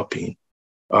developing,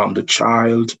 the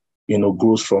child,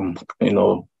 grows from,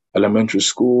 elementary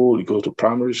school, you go to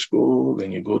primary school, then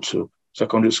you go to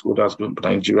secondary school. That's good. But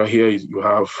Nigeria here,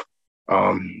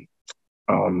 um,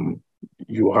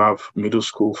 you have middle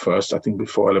school first, I think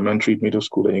before elementary, middle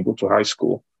school, then you go to high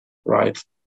school, right?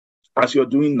 As you're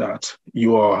doing that,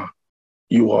 you are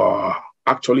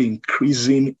actually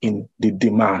increasing in the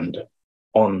demand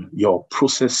on your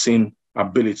processing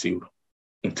ability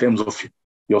in terms of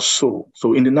your soul.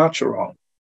 So in the natural,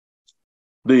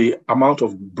 the amount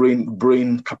of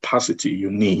brain capacity you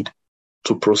need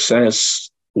to process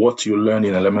what you learn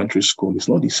in elementary school is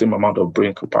not the same amount of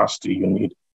brain capacity you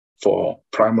need for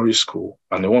primary school.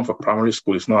 And the one for primary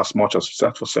school is not as much as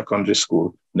that for secondary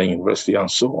school, then university, and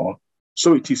so on.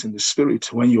 So it is in the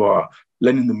spirit. When you are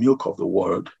learning the milk of the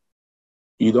word,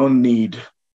 you don't need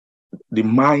the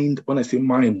mind. When I say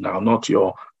mind now, not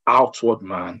your outward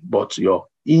man, but your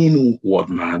inward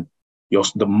man,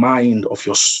 the mind of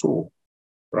your soul,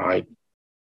 right?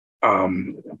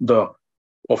 The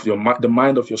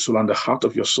mind of your soul and the heart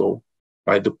of your soul,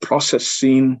 right? The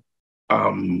processing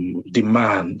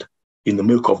demand in the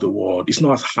milk of the word is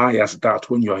not as high as that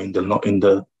when you are in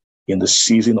the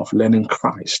season of learning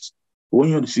Christ. When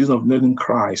you're in the season of learning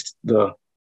Christ, the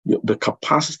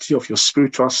capacity of your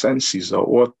spiritual senses, or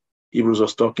what Hebrews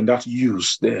was talking, that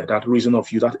use there, that reason of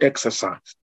use, that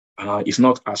exercise, is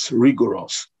not as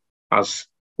rigorous as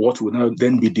what will now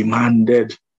then be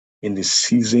demanded in the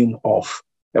season of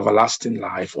everlasting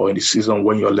life, or in the season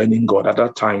when you're learning God. At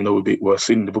that time, we're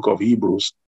seeing in the book of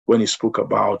Hebrews, when he spoke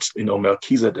about,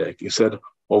 Melchizedek, he said,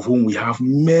 of whom we have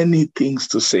many things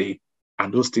to say,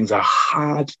 and those things are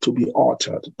hard to be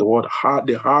altered. The word hard,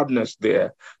 the hardness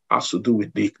there has to do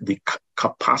with the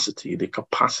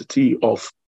capacity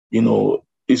of,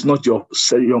 it's not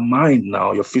your mind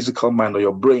now, your physical mind or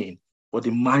your brain, but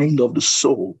the mind of the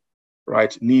soul,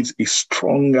 right, needs a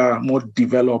stronger, more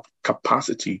developed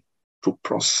capacity to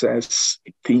process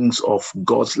things of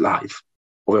God's life,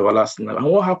 of everlasting life. And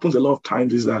what happens a lot of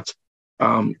times is that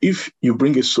if you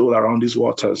bring a soul around these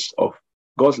waters of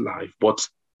God's life, but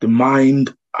the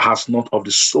mind of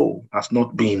the soul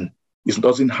it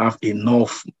doesn't have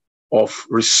enough of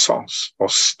resource or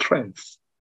strength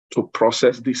to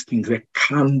process these things, there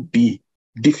can be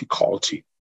difficulty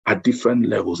at different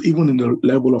levels, even in the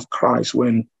level of Christ,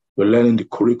 when we're learning the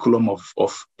curriculum of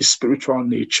the spiritual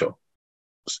nature.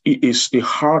 It is a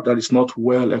heart that is not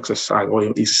well exercised, or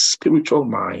a spiritual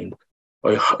mind,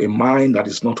 or a mind that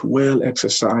is not well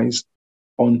exercised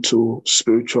onto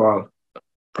spiritual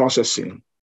processing,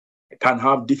 can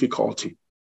have difficulty.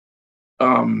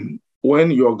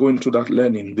 When you're going through that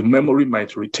learning, the memory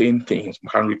might retain things,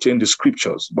 can retain the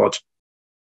scriptures, but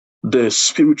the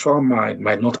spiritual mind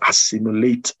might not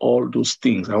assimilate all those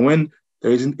things. And when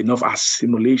there isn't enough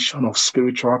assimilation of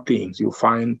spiritual things, you'll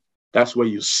find that's where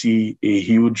you see a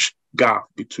huge gap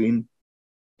between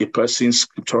a person's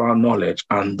scriptural knowledge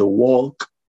and the work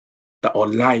or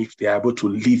life they're able to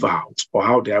live out, or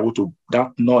how they're able to,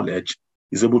 that knowledge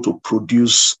is able to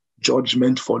produce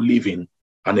judgment for living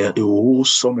and a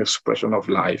wholesome expression of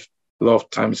life. A lot of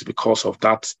times because of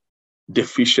that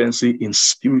deficiency in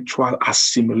spiritual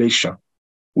assimilation,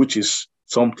 which is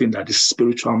something that the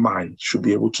spiritual mind should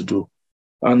be able to do.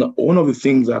 And one of the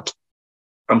things that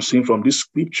I'm seeing from this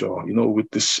scripture,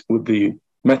 with the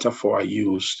metaphor I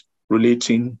used,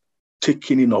 relating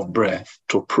taking in of breath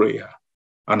to prayer,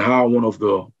 and how one of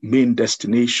the main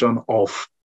destination of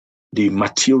the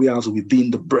materials within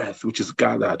the breath, which is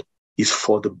gathered, is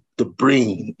for the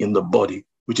brain in the body,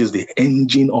 which is the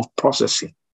engine of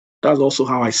processing. That's also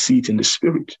how I see it in the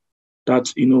spirit.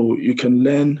 That, we can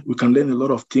learn a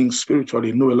lot of things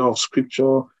spiritually, know a lot of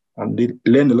scripture, and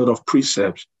learn a lot of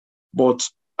precepts, but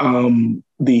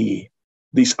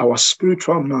our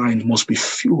spiritual mind must be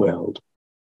fueled.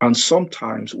 And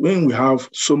sometimes when we have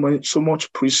so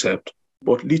much precept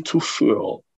but little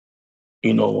fuel,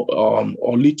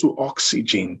 or little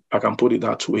oxygen, I can put it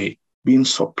that way, being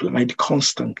supplied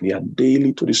constantly and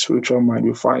daily to the spiritual mind,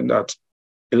 we find that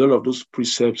a lot of those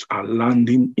precepts are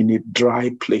landing in a dry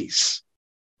place,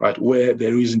 right? Where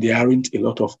there aren't a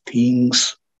lot of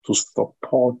things to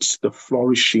support the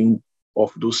flourishing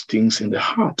of those things in the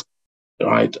heart,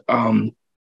 right? And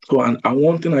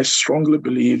one thing I strongly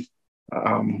believe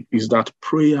is that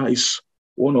prayer is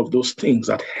one of those things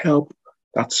that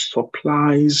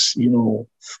supplies,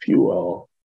 fuel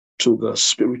to the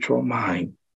spiritual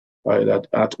mind. Right?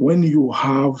 That when you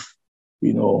have,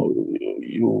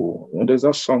 there's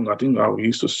that song I think we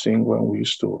used to sing when we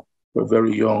were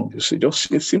very young. You see,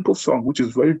 just a simple song, which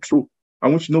is very true,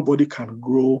 and which nobody can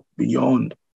grow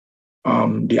beyond.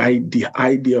 The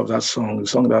idea of that song, the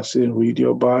song that says, read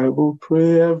your Bible,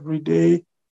 pray every day,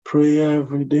 pray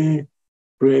every day,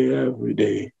 pray every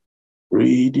day.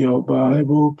 Read your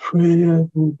Bible, pray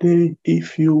every day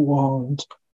if you want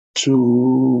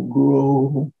to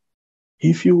grow.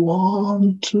 If you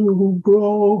want to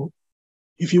grow,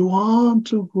 if you want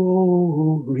to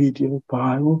grow, read your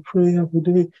Bible, pray every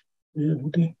day,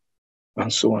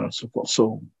 and so on and so forth.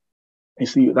 So you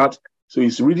see that. So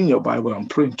it's reading your Bible and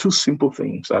praying, two simple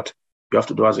things that you have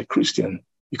to do as a Christian.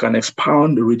 You can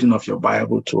expound the reading of your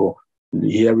Bible to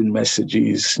hearing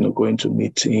messages, going to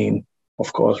meeting,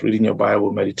 of course, reading your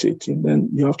Bible, meditating. Then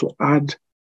you have to add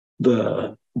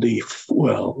the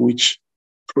fuel which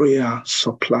prayer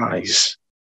supplies,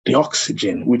 the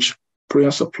oxygen which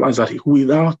prayer supplies. That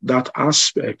without that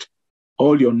aspect,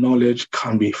 all your knowledge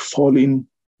can be falling.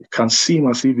 It can seem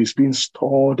as if it's being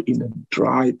stored in a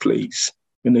dry place,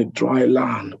 in a dry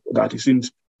land that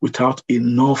isn't without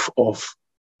enough of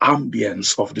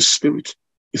ambience of the Spirit.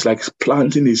 It's like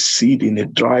planting a seed in a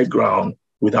dry ground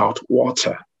without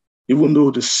water. Even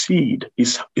though the seed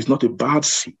is not a bad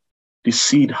seed, the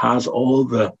seed has all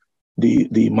the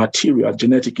material,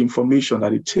 genetic information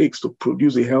that it takes to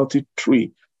produce a healthy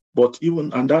tree. But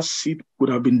that seed would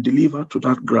have been delivered to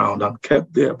that ground and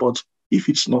kept there. But if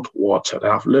it's not watered,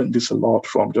 I've learned this a lot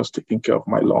from just taking care of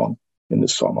my lawn in the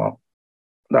summer,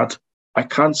 that I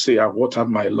can't say I watered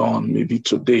my lawn maybe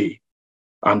today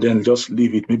and then just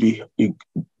leave it. Maybe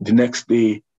the next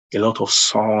day, a lot of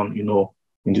sun,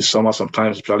 in the summer,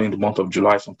 sometimes, especially in the month of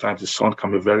July, sometimes the sun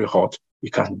can be very hot.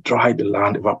 It can dry the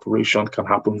land. Evaporation can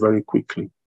happen very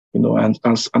quickly, and a lot of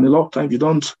times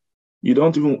I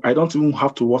don't even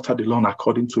have to water the lawn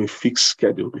according to a fixed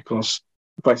schedule, because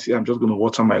if I say I'm just going to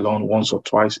water my lawn once or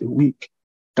twice a week,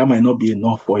 that might not be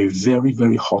enough for a very,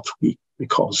 very hot week,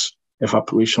 because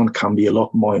evaporation can be a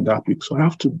lot more in that week. So I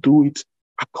have to do it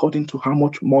according to how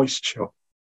much moisture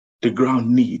the ground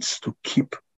needs to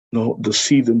keep the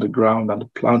seeds in the ground and the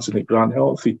plants in the ground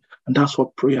healthy. And that's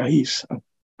what prayer is.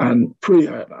 And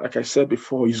prayer, like I said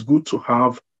before, is good to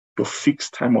have your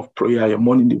fixed time of prayer, your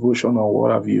morning devotion or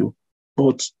what have you.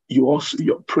 But your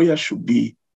prayer should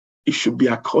be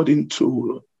according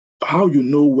to how you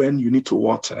know when you need to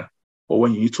water or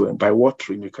when you need to. And by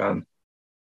watering, you can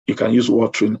use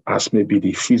watering as maybe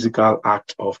the physical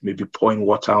act of maybe pouring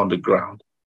water on the ground.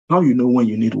 How you know when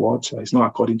you need water is not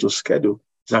according to schedule.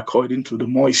 It's according to the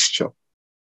moisture.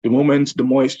 The moment the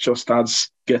moisture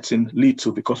starts getting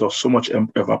little because of so much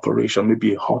evaporation,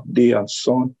 maybe a hot day and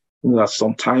sun, that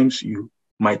sometimes I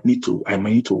might need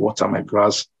to water my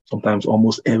grass sometimes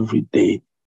almost every day,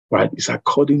 right? It's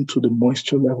according to the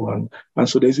moisture level. And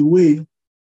so there's a way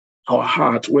our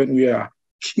heart, when we are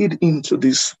keyed into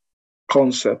this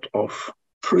concept of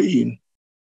praying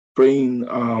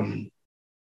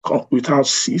without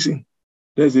ceasing,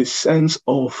 there's a sense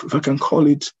of, if I can call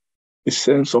it, a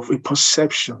sense of a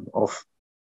perception of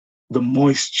the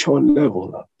moisture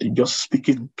level. Just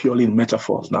speaking purely in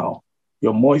metaphors now,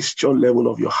 your moisture level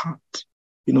of your heart.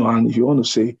 And if you want to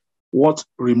say what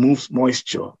removes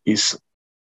moisture is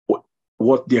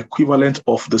what the equivalent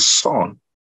of the sun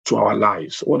to our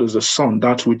lives. What is the sun?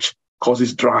 That which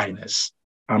causes dryness.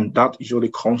 And that usually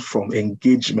comes from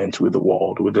engagement with the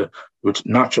world, with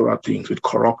natural things, with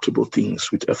corruptible things,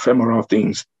 with ephemeral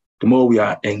things. The more we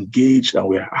are engaged and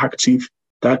we are active,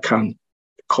 that can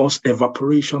cause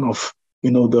evaporation of,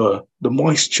 the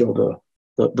moisture,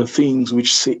 the things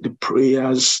which say the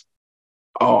prayers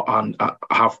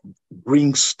have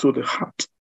brings to the heart.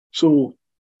 So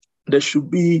there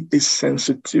should be a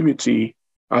sensitivity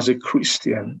as a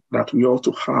Christian that we ought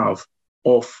to have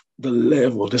of the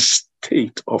level, the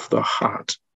state of the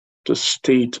heart, the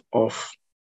state of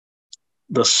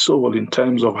the soul in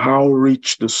terms of how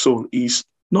rich the soul is,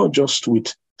 not just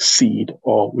with seed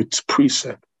or with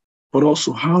precept, but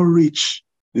also how rich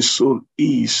the soul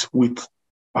is with,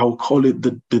 I will call it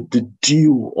the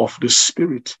dew of the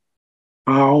Spirit.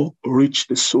 how rich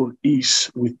the soul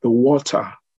is with the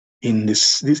water in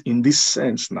this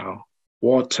sense now.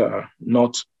 Water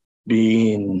not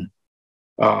being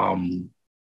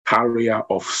carrier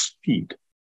of seed.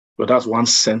 But that's one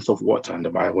sense of water in the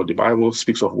Bible. The Bible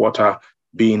speaks of water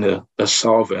being a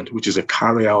solvent, which is a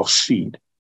carrier of seed,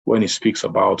 when it speaks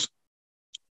about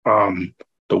the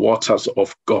waters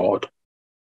of God.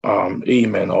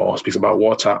 Amen. Or speaks about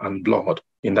water and blood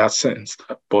in that sense.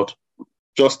 But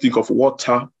just think of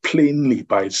water plainly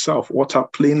by itself. Water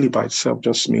plainly by itself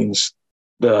just means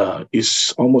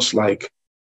it's almost like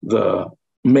the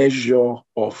measure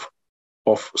of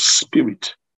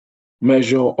spirit,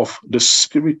 measure of the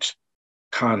spirit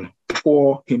can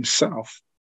pour himself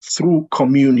through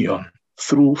communion,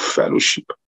 through fellowship,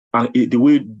 and the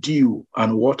way dew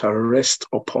and water rest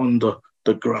upon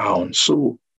the ground.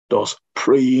 So does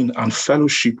praying and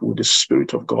fellowship with the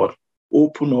Spirit of God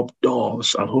open up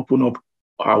doors and open up,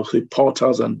 I would say,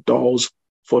 portals and doors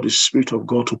for the Spirit of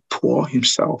God to pour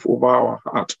himself over our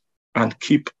heart and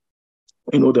keep,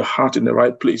 the heart in the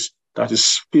right place that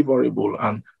is favorable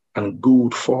and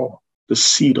good for the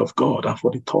seed of God and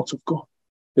for the thoughts of God.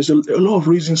 There's a lot of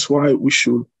reasons why we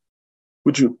should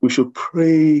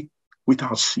pray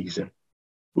without ceasing.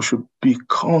 We should be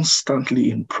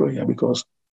constantly in prayer, because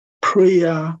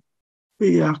prayer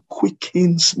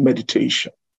quickens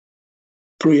meditation.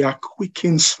 Prayer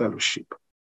quickens fellowship.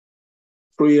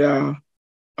 Prayer,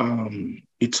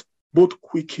 it both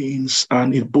quickens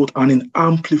and it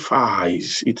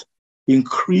amplifies. It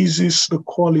increases the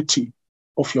quality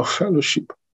of your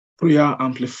fellowship. Prayer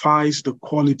amplifies the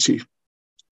quality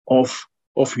of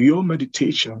your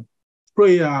meditation.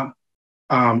 Prayer,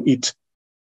 it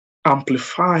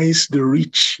amplifies the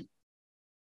reach,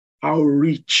 how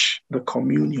rich the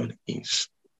communion is,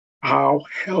 how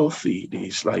healthy it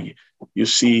is. Like you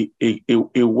see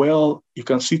a well, you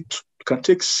can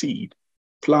take seed,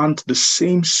 plant the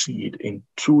same seed in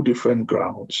two different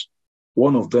grounds.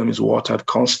 One of them is watered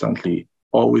constantly,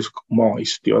 always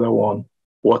moist. The other one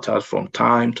watered from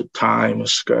time to time,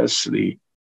 scarcely,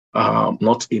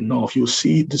 not enough. You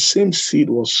see the same seed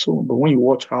was sown, but when you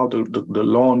watch how the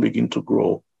lawn begin to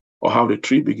grow, or how the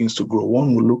tree begins to grow,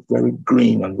 one will look very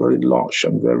green and very lush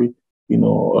and very,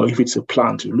 if it's a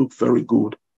plant, it will look very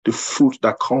good. The fruit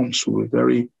that comes will be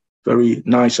very, very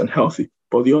nice and healthy.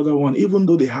 But the other one, even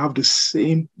though they have the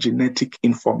same genetic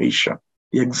information,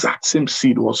 the exact same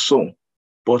seed was sown,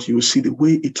 but you will see the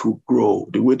way it will grow,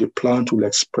 the way the plant will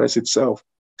express itself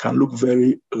can look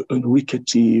very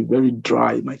rickety, very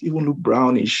dry. It might even look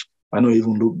brownish, and not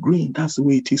even look green. That's the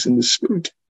way it is in the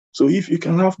spirit. So if you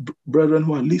can have brethren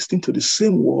who are listening to the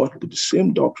same word, to the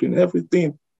same doctrine,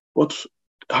 everything, but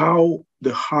how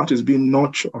the heart is being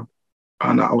nurtured,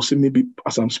 and I'll say maybe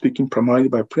as I'm speaking primarily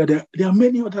by prayer, there are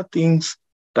many other things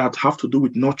that have to do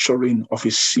with nurturing of a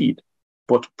seed,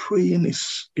 but praying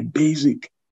is a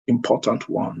basic, important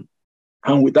one.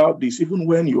 And without this, even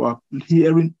when you are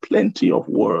hearing plenty of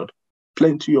word,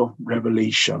 plenty of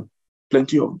revelation,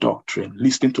 plenty of doctrine,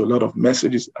 listening to a lot of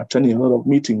messages, attending a lot of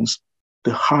meetings,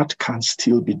 the heart can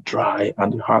still be dry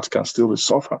and the heart can still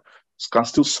suffer,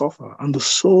 and the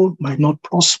soul might not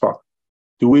prosper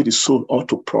the way the soul ought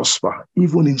to prosper,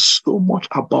 even in so much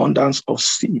abundance of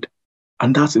seed.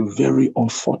 And that's a very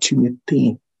unfortunate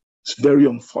thing. It's very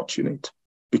unfortunate,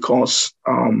 because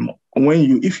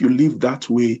if you live that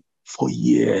way for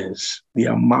years, the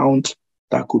amount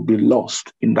that could be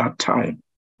lost in that time,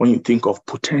 when you think of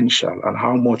potential and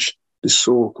how much the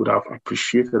soul could have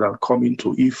appreciated and come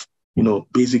into, if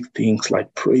basic things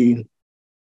like praying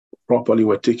properly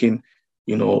were taken,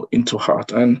 into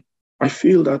heart. And I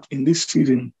feel that in this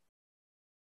season,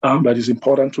 that is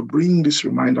important to bring this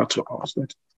reminder to us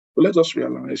that let us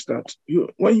realize that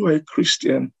when you are a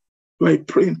Christian, you are a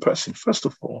praying person. First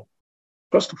of all,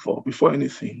 before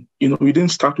anything, you didn't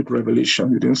start with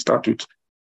revelation, you didn't start with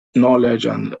knowledge,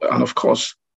 and of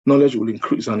course, knowledge will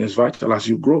increase and is vital as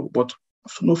you grow. But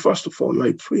first of all, you are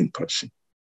a praying person.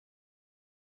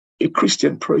 A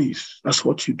Christian prays. That's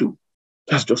what you do.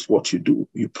 That's just what you do.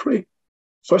 You pray.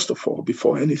 First of all,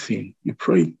 before anything, you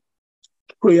pray.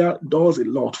 Prayer does a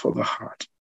lot for the heart.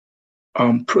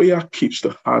 Prayer keeps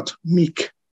the heart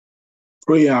meek.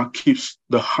 Prayer keeps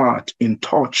the heart in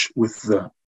touch with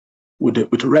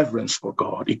reverence for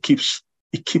God. It keeps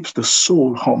the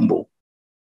soul humble.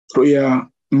 Prayer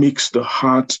makes the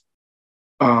heart.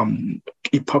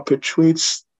 It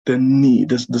perpetuates the need,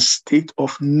 the state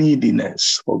of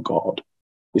neediness for God,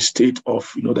 the state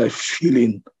of that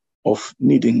feeling of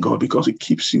needing God, because it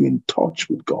keeps you in touch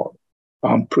with God.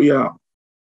 Prayer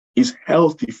is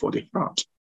healthy for the heart,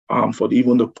 for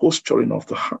even the posturing of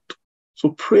the heart. So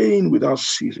praying without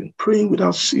ceasing,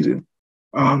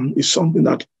 is something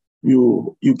that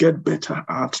you get better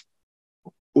at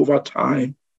over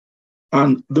time.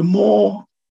 And the more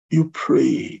you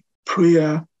pray,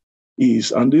 prayer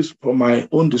is, and this from my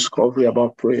own discovery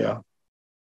about prayer,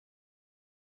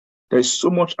 there's so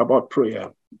much about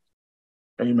prayer,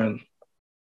 amen,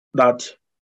 that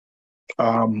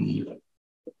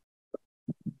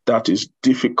that is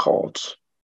difficult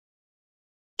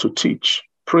to teach.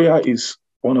 Prayer is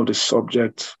one of the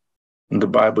subjects in the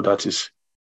Bible that is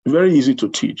very easy to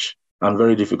teach and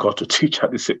very difficult to teach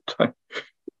at the same time.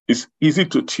 It's easy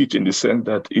to teach in the sense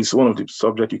that it's one of the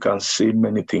subjects you can say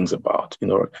many things about.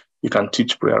 You can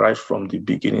teach prayer right from the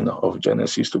beginning of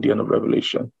Genesis to the end of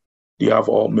Revelation. You have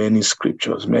many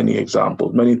scriptures, many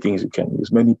examples, many things you can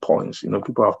use, many points.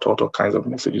 People have taught all kinds of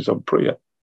messages on prayer.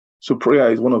 So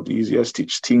prayer is one of the easiest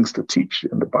things to teach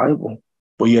in the Bible,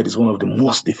 but yet it's one of the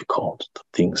most difficult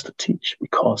things to teach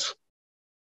because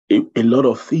a lot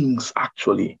of things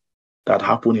actually that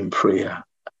happen in prayer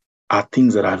are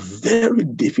things that are very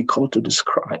difficult to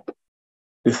describe.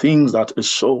 The things that a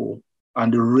soul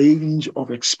and the range of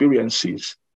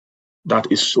experiences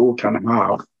that a soul can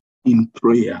have in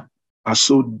prayer are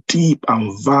so deep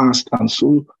and vast and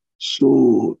so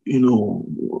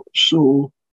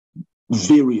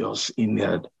various in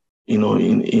their,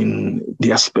 in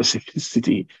their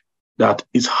specificity that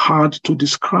is hard to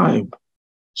describe.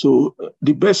 So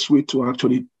the best way to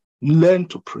actually learn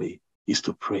to pray is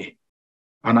to pray.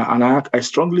 And I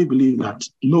strongly believe that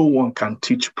no one can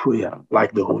teach prayer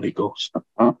like the Holy Ghost.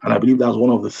 And I believe that's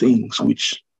one of the things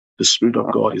which the Spirit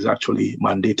of God is actually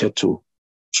mandated to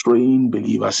train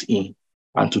believers in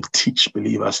and to teach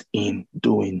believers in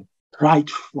doing right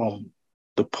from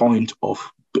the point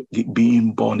of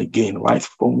being born again, right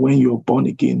from when you're born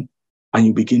again and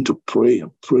you begin to pray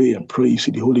and pray and pray. You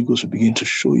see, the Holy Ghost will begin to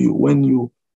show you when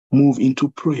you move into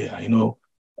prayer,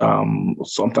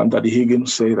 sometimes Daddy Hagin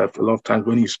say that a lot of times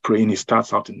when he's praying, he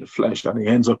starts out in the flesh and he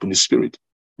ends up in the spirit.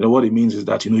 What it means is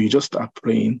that, you just start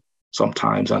praying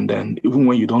sometimes, and then even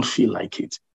when you don't feel like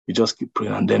it, you just keep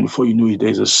praying. And then before you know it,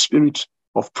 there's a spirit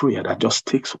of prayer that just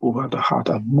takes over the heart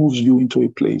and moves you into a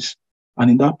place.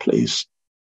 And in that place,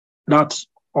 that's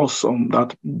awesome,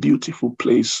 that beautiful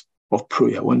place of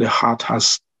prayer, when the heart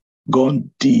has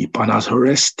gone deep and has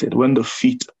rested, when the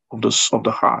feet of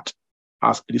the heart,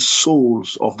 as the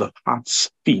soles of the heart's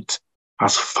feet,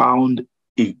 has found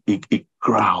a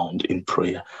ground in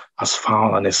prayer, has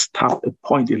found a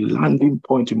point, a landing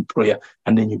point in prayer,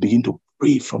 and then you begin to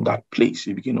pray from that place.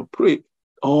 You begin to pray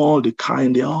there are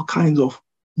all kinds of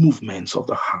movements of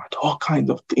the heart, all kinds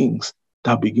of things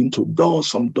that begin to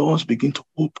some doors begin to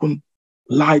open,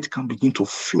 light can begin to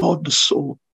flood the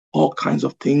soul, all kinds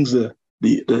of things,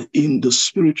 in the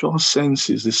spiritual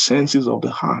senses, the senses of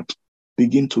the heart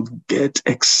begin to get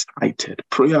excited.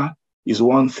 Prayer is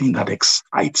one thing that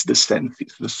excites the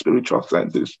senses, the spiritual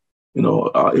senses.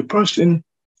 A person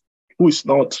who is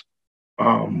not,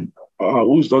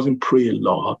 who doesn't pray a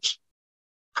lot,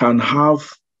 can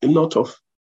have a lot of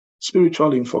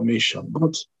spiritual information,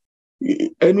 but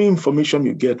any information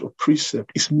you get or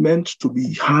precept is meant to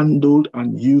be handled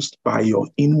and used by your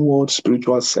inward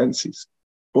spiritual senses.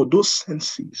 But those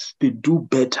senses, they do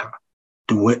better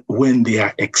when they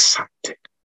are excited.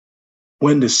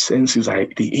 When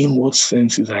the inward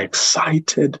senses are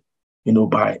excited, in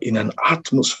an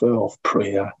atmosphere of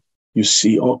prayer, you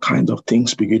see all kinds of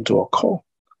things begin to occur.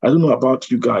 I don't know about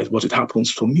you guys, but it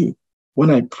happens to me. When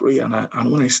I pray and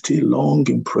when I stay long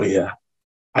in prayer,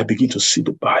 I begin to see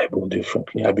the Bible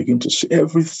differently. I begin to see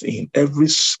everything,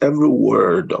 every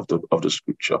word of the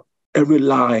scripture, every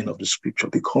line of the scripture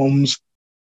becomes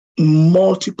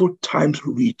multiple times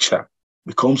richer,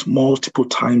 becomes multiple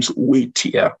times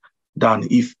weightier than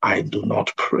if I do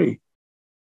not pray.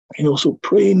 So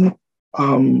praying,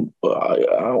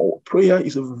 prayer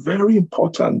is a very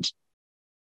important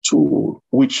tool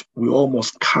which we all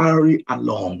must carry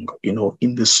along,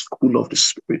 in the school of the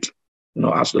Spirit.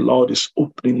 As the Lord is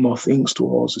opening more things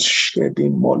to us, is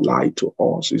shedding more light to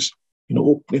us, is,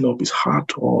 opening up his heart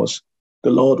to us.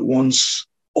 The Lord wants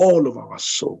all of our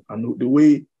soul. And the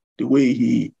way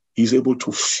he is able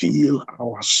to feel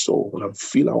our soul and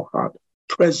feel our heart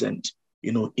present,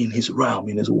 in his realm,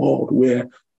 in his world, where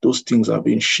those things are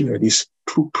being shared, is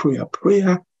through prayer.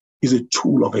 Prayer is a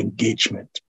tool of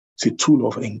engagement. It's a tool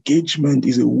of engagement,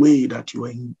 is a way that you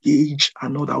engage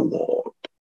another world.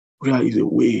 Prayer is a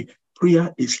way.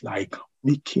 Prayer is like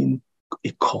making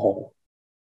a call.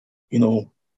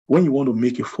 When you want to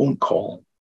make a phone call,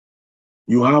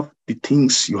 you have the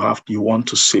things you want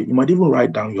to say. You might even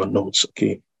write down your notes.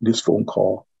 Okay, this phone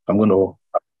call, I'm going to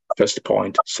First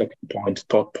point, second point,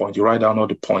 third point. You write down all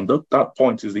the point. That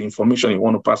point is the information you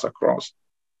want to pass across.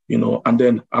 And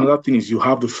then another thing is you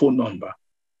have the phone number.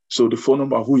 So the phone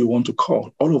number of who you want to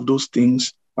call, all of those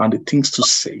things and the things to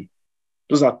say.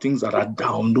 Those are things that are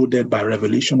downloaded by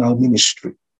revelational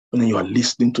ministry. When you are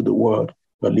listening to the word,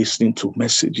 you're listening to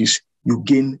messages, you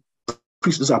gain.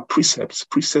 Those are precepts.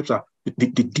 Precepts are the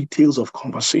details of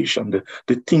conversation,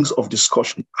 the things of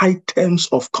discussion, items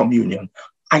of communion,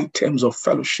 items of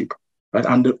fellowship. Right?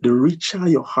 And the richer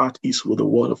your heart is with the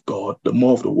word of God, the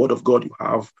more of the word of God you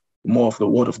have, the more of the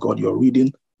word of God you're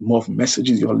reading, the more of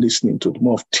messages you're listening to, the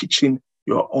more of teaching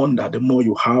you're under, the more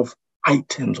you have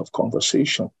items of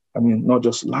conversation. I mean, not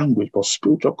just language, but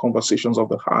spiritual conversations of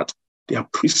the heart. They are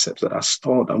precepts that are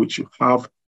stored and which you have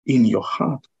in your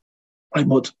heart. Right?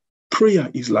 But prayer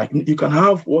is like, you can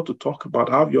have what to talk about,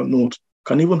 have your notes,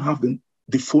 can even have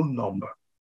the phone number.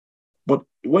 But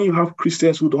when you have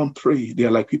Christians who don't pray, they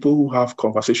are like people who have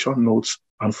conversation notes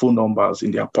and phone numbers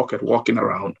in their pocket, walking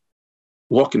around,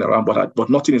 but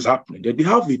nothing is happening. They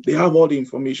have it. They have all the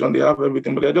information. They have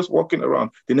everything, but they're just walking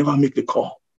around. They never make the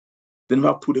call. They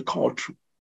never put the call through.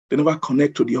 They never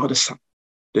connect to the other side.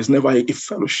 There's never a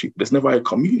fellowship. There's never a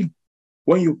communion.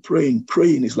 When you're praying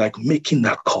is like making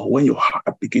that call. When your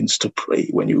heart begins to pray,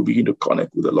 when you begin to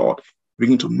connect with the Lord,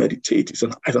 begin to meditate, it's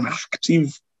an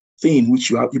active thing which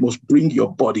you must bring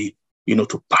your body,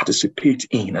 to participate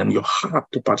in, and your heart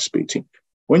to participate in.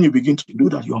 When you begin to do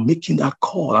that, you're making that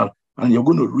call, and you're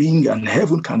going to ring, and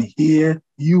heaven can hear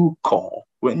you call.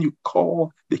 When you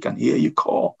call, they can hear you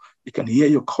call. They can hear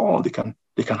your call. They can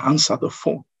answer the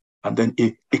phone, and then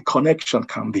a connection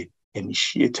can be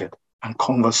initiated. And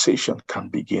conversation can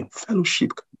begin,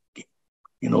 fellowship can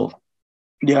begin.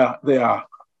 There are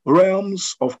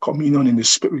realms of communion in the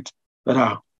spirit that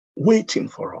are waiting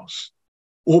for us,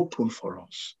 open for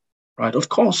us, right? Of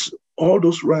course, all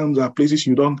those realms are places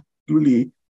you don't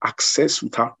really access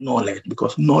without knowledge,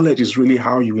 because knowledge is really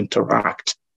how you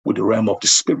interact with the realm of the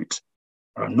spirit.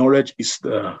 Knowledge is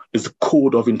the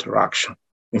code of interaction.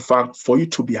 In fact, for you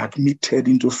to be admitted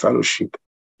into fellowship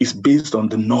is based on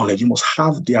the knowledge. You must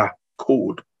have their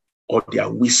code or their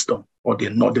wisdom or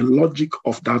the logic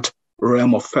of that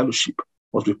realm of fellowship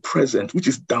must be present, which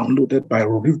is downloaded by a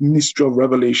ministry of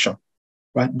revelation,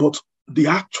 right? But the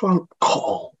actual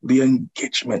call, the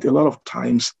engagement, a lot of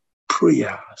times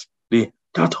prayers,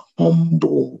 that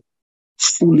humble,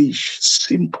 foolish,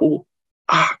 simple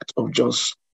act of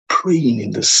just praying in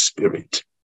the spirit,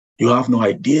 you have no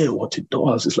idea what it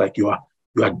does. It's like you are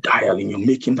dialing, you're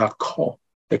making that call.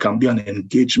 There can be an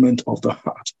engagement of the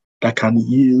heart that can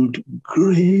yield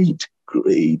great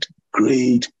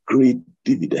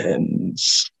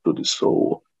dividends to the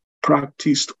soul,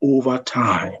 practiced over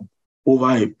time,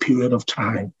 over a period of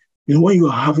time. When you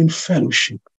are having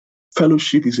fellowship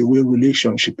is a way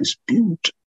relationship is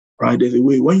built, right? There's a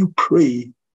way when you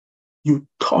pray, you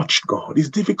touch God. It's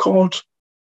difficult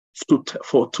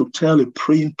to tell a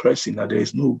praying person that there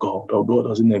is no God or God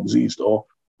doesn't exist. Or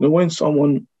when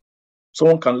someone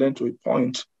can learn to a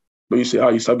point where you say,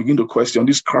 you start begin to question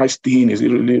this Christ thing, is it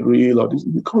really real? Or this?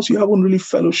 Because you haven't really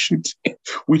fellowshipped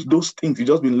with those things. You've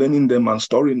just been learning them and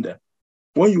storing them.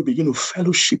 When you begin to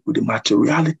fellowship with the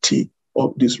materiality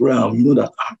of this realm, you know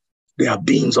that there are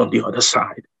beings on the other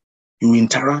side. You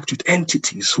interact with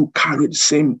entities who carry the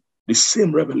same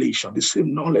revelation, the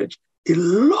same knowledge. A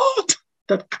lot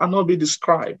that cannot be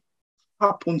described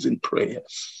happens in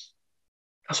prayers.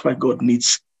 That's why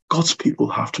God's people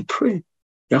have to pray.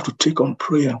 You have to take on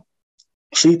prayer.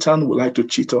 Satan would like to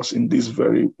cheat us in this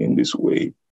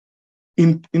way.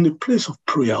 In the place of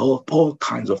prayer, all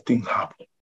kinds of things happen.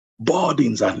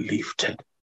 Burdens are lifted.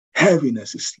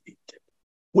 Heaviness is lifted.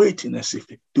 Weightiness is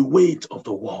lifted. The weight of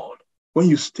the world. When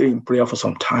you stay in prayer for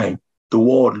some time, the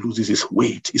world loses its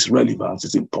weight, its relevance,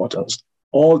 its importance.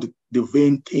 All the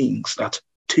vain things that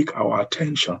take our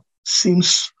attention seem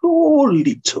so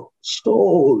little.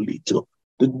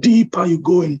 The deeper you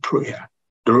go in prayer,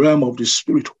 the realm of the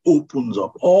spirit opens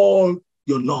up. All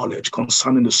your knowledge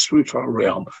concerning the spiritual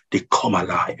realm, they come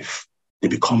alive. They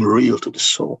become real to the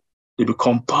soul. They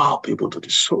become palpable to the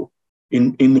soul.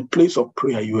 In the place of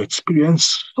prayer, you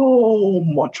experience so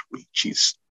much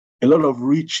riches. A lot of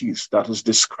riches that is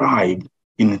described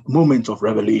in moments of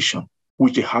revelation,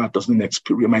 which the heart doesn't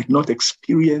experience, might not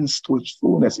experience to its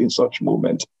fullness in such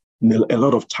moments. A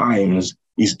lot of times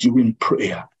is during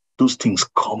prayer. Those things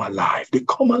come alive. They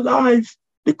come alive.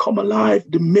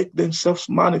 They make themselves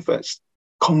manifest.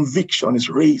 Conviction is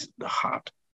raised in the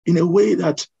heart in a way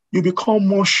that you become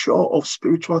more sure of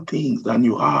spiritual things than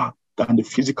the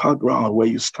physical ground where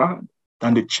you stand,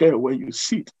 than the chair where you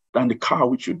sit, than the car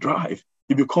which you drive.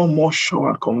 You become more sure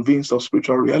and convinced of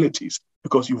spiritual realities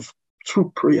because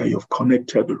through prayer, you've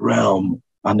connected the realm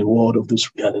and the world of those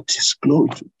realities. Glory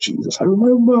to Jesus. I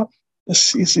remember the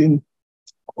season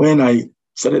when I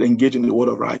started engaging the word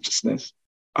of righteousness.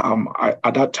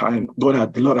 At that time,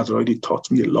 the Lord has already taught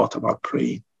me a lot about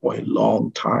praying for a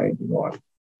long time.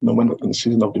 When in the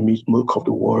season of the milk of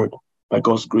the word, by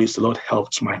God's grace, the Lord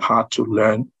helped my heart to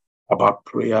learn about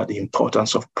prayer, the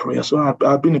importance of prayer. So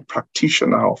I've been a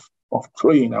practitioner of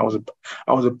praying. I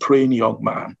was a praying young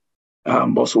man.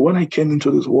 But so when I came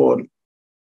into this world,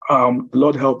 the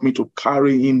Lord helped me to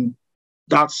carry in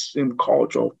that same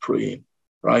culture of praying,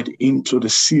 right, into the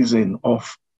season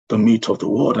of the meat of the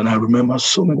word. And I remember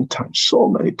so many times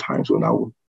when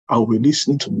I would be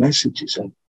listening to messages,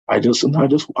 and I'll just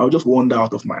wander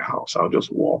out of my house. I'll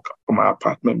just walk from my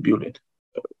apartment building.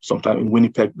 Sometime in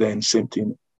Winnipeg, then same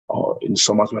thing, or in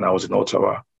summers when I was in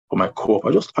Ottawa for my co-op.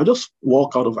 I just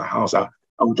walk out of my house. I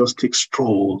would just take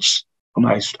strolls.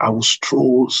 I will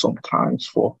stroll sometimes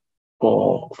for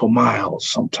miles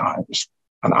sometimes.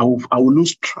 And I will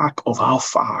lose track of how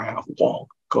far I have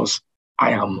walked because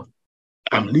I'm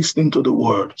listening to the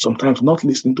word, sometimes not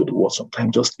listening to the word,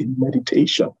 sometimes just in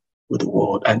meditation with the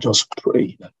word and just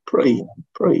praying and praying and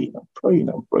praying and praying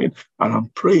and praying. And I'm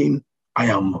praying, I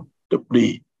am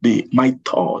my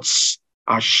thoughts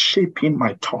are shaping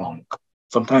my tongue.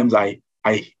 Sometimes my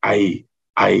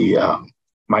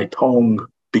tongue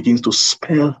begins to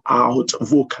spell out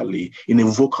vocally in a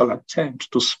vocal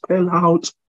attempt to spell out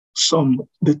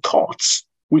the thoughts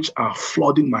which are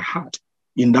flooding my heart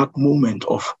in that moment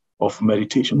of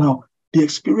meditation. Now, the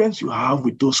experience you have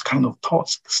with those kind of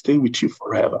thoughts stay with you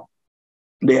forever.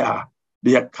 There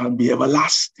can be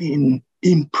everlasting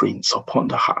imprints upon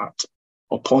the heart,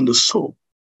 upon the soul.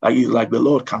 Like the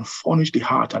Lord can furnish the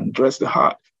heart and dress the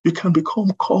heart. You can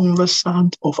become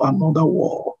conversant of another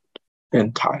world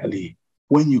entirely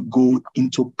when you go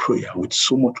into prayer with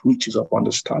so much riches of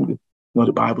understanding.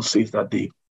 The Bible says that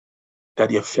the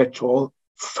effectual,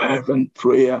 fervent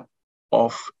prayer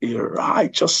of a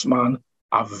righteous man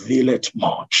availeth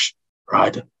much,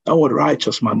 right? That word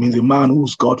righteous man means a man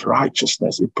who's got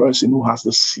righteousness, a person who has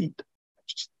the seed of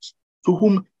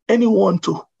righteousness. Anyone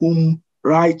to whom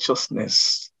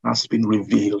righteousness has been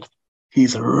revealed,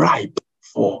 he's ripe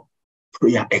for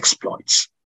prayer exploits.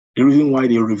 The reason why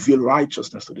they reveal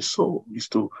righteousness to the soul is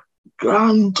to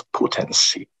grant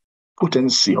potency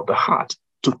of the heart,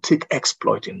 to take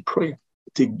exploit in prayer,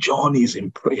 to take journeys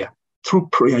in prayer. Through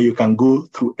prayer, you can go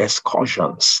through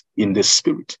excursions in the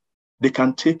spirit. They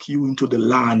can take you into the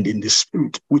land in the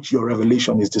spirit, which your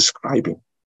revelation is describing.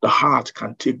 The heart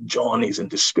can take journeys in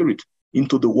the spirit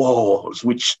into the worlds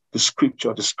which the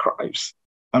scripture describes.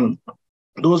 And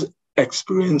those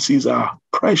experiences are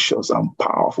precious and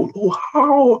powerful. Oh,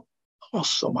 how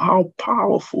awesome, how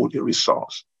powerful the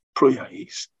resource prayer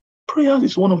is. Prayer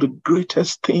is one of the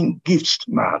greatest gifts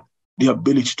to man, the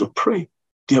ability to pray.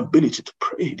 The ability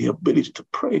to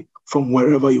pray from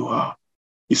wherever you are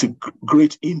is a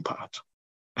great impact.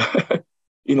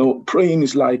 Praying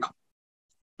is like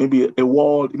maybe a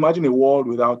world. Imagine a world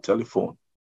without telephone,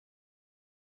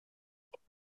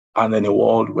 and then a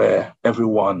world where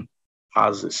everyone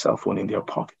has a cell phone in their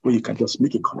pocket, where you can just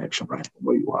make a connection right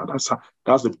where you are. That's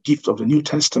the gift of the New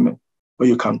Testament, where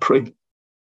you can pray,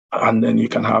 and then you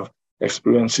can have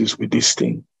experiences with this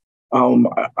thing.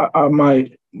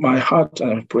 My heart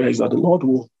and prayer is that the Lord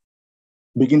will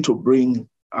begin to bring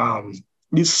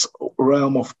this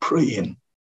realm of praying,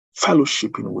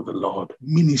 fellowshipping with the Lord,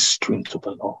 ministering to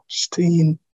the Lord,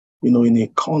 staying, in a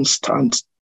constant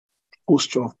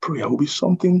posture of prayer will be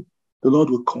something the Lord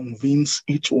will convince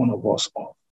each one of us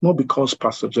of. Not because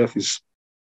Pastor Jeff is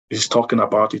talking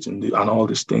about it and all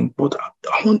this thing, but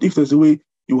I wonder if there's a way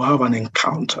you have an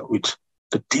encounter with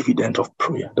the dividend of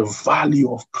prayer, the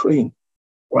value of praying,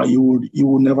 where you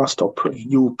will never stop praying.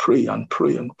 You will pray and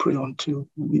pray and pray until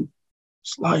you leave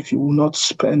this life. You will not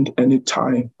spend any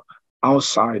time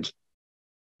outside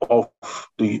of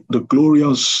the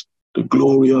glorious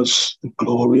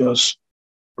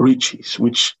riches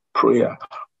which prayer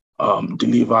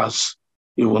delivers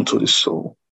even to the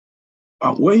soul.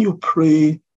 When you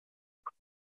pray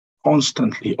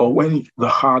constantly, or when the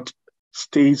heart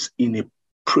stays in a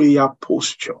prayer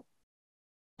posture,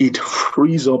 it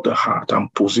frees up the heart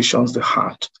and positions the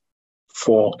heart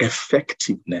for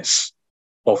effectiveness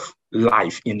of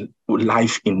life in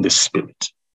the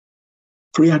spirit.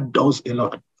 Prayer does a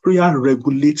lot. Prayer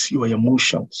regulates your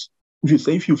emotions.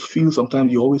 If you feel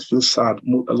sometimes you always feel sad,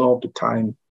 a lot of the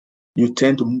time, you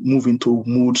tend to move into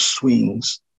mood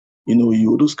swings.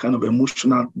 Those kind of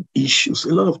emotional issues.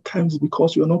 A lot of times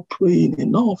because you're not praying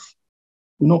enough.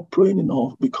 We're not praying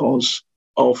enough because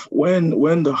of when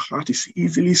the heart is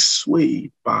easily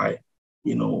swayed by,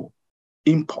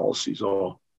 impulses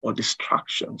or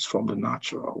distractions from the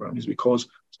natural realm. It's because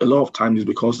a lot of times it's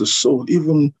because the soul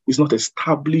even is not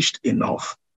established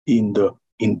enough in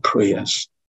prayers.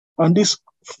 And this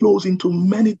flows into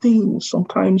many things.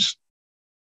 Sometimes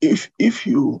if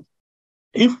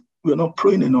we're not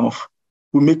praying enough,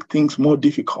 we make things more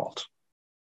difficult.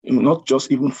 Not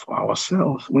just even for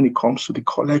ourselves, when it comes to the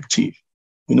collective.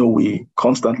 We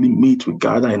constantly meet, we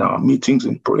gather in our meetings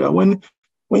in prayer. When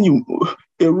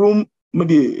a room,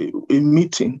 maybe a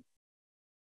meeting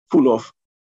full of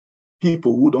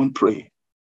people who don't pray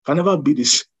can never be the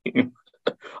same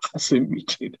as a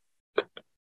meeting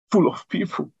full of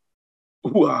people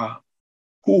who are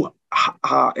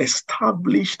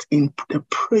established in the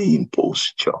praying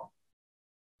posture.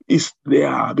 Is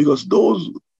there because those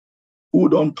who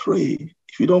don't pray,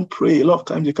 if you don't pray, a lot of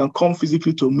times you can come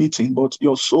physically to a meeting, but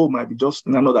your soul might be just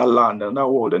in another land, another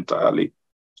world entirely.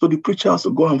 So the preacher has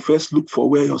to go and first look for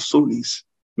where your soul is.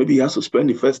 Maybe he has to spend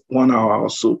the first 1 hour or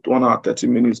so, 1 hour, 30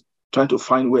 minutes, trying to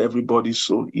find where everybody's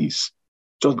soul is,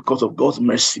 just because of God's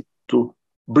mercy to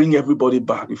bring everybody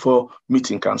back before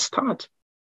meeting can start.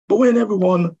 But when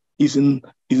everyone is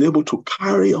able to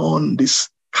carry on this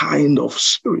kind of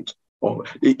spirit, or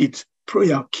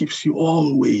prayer keeps you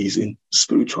always in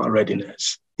spiritual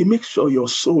readiness. It makes sure your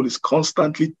soul is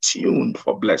constantly tuned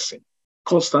for blessing,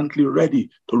 constantly ready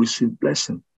to receive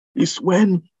blessing. It's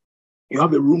when you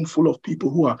have a room full of people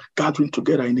who are gathering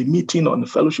together in a meeting or in a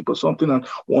fellowship or something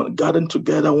and gathering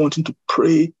together, wanting to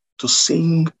pray, to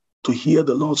sing, to hear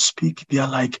the Lord speak. They are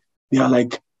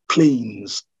like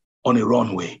planes on a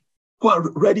runway who are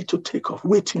ready to take off,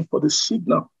 waiting for the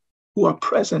signal, who are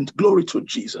present. Glory to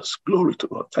Jesus. Glory to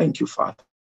God. Thank you, Father.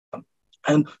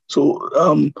 And so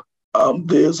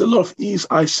there's a lot of ease.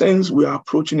 I sense we are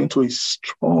approaching into a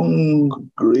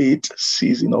strong, great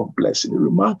season of blessing, a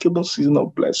remarkable season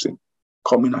of blessing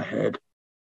coming ahead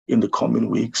in the coming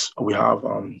weeks. We have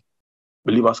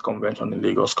Believers Convention in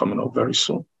Lagos coming up very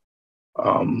soon.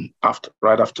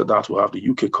 Right after that, we'll have the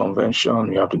UK Convention,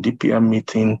 we have the DPM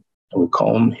meeting, and we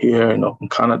come here in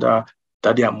Canada.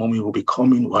 Daddy and Mommy will be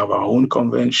coming. We'll have our own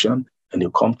convention, and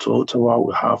they'll come to Ottawa.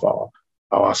 We'll have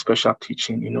our special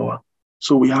teaching,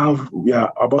 So we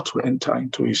are about to enter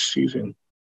into a season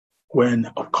when,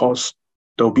 of course,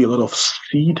 there'll be a lot of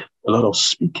seed, a lot of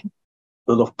speaking,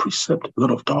 a lot of precept, a lot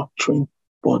of doctrine.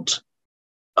 But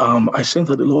I sense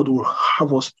that the Lord will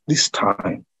have us this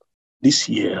time, this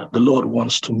year. The Lord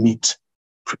wants to meet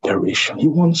preparation. He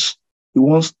wants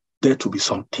there to be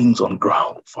some things on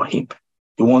ground for him.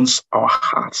 He wants our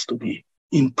hearts to be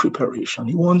in preparation.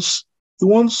 He wants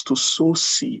to sow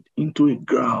seed into a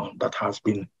ground that has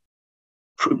been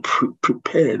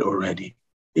prepared already,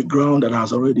 a ground that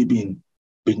has already been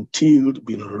tilled,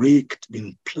 been raked,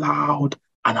 been plowed,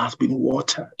 and has been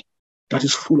watered, that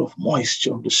is full of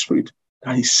moisture of the Spirit,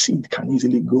 that his seed can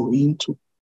easily go into.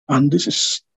 And this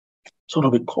is sort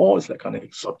of a call, it's like an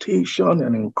exhortation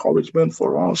and encouragement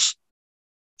for us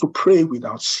to pray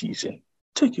without ceasing.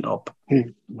 Take it up.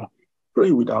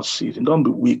 Pray without ceasing. Don't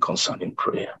be weak concerning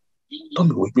prayer. Don't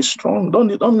be weak. Be strong. Don't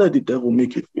let the devil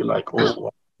make you feel like,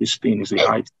 oh, this thing is a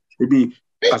height. Maybe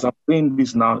as I'm saying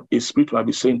this now, a spirit might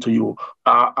be saying to you,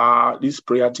 this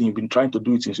prayer thing, you've been trying to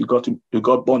do it since you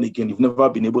got born again. You've never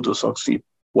been able to succeed.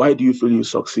 Why do you feel you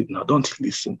succeed now? Don't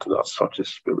listen to that such a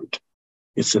spirit.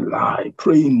 It's a lie.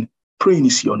 Praying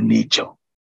is your nature.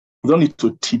 You don't need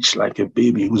to teach like a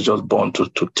baby who's just born to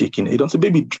take in. You don't say,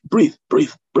 baby, breathe,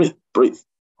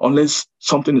 unless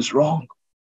something is wrong.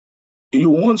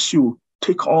 Once you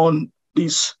take on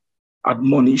this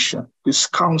admonition, this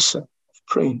counsel of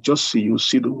praying, you'll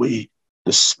see the way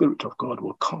the Spirit of God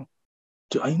will come.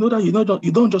 I know that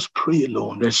you don't just pray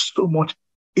alone. There's so much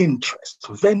interest,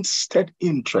 vested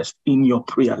interest in your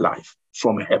prayer life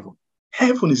from heaven.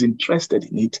 Heaven is interested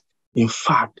in it. In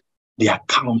fact, they are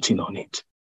counting on it.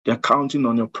 They're counting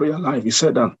on your prayer life. He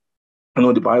said that,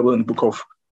 the Bible in the book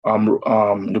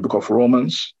of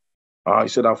Romans, he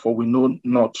said that, for we know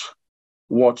not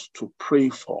what to pray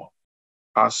for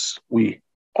as we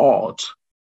ought.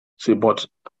 See, but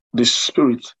the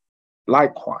Spirit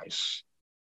likewise,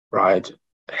 right,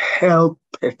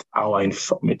 helpeth our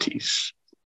infirmities.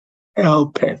 He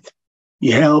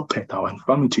helpeth our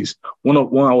infirmities. When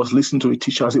I was listening to a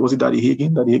teacher, was it Daddy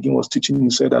Hagin? Daddy Hagin was teaching, he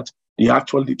said that the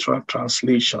actual literal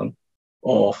translation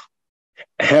of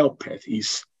helpeth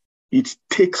is, it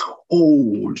takes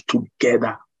hold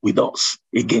together with us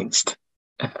against.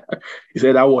 He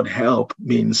said that word help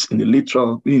means, in the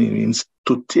literal meaning, means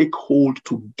to take hold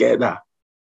together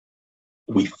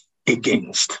with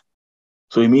against.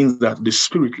 So it means that the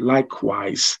Spirit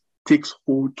likewise takes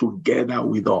hold together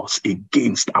with us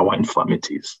against our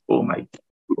infirmities. Oh my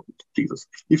God, Jesus.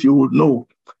 If you would know,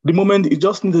 the moment it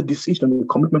just needs a decision, a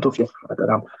commitment of your heart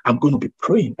that I'm going to be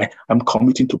praying. I'm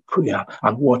committing to prayer,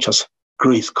 and watch as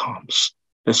grace comes.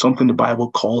 There's something the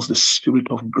Bible calls the spirit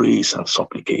of grace and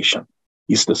supplication.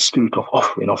 It's the spirit of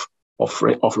offering,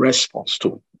 of response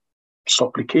to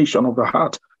supplication of the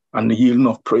heart and the yielding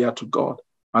of prayer to God.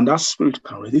 And that spirit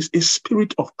can rest. A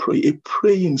spirit of prayer, a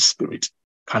praying spirit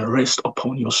can rest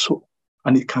upon your soul,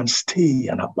 and it can stay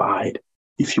and abide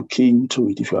if you came to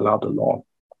it, if you allow the Lord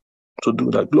to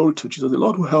do that. Glory to Jesus. The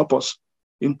Lord will help us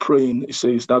in praying. It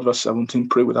says that verse 17,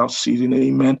 pray without ceasing.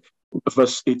 Amen.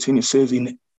 Verse 18, it says,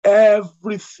 in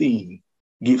everything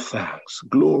give thanks.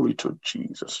 Glory to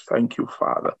Jesus. Thank you,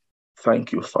 Father.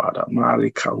 Thank you, Father.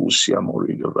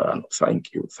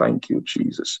 Thank you,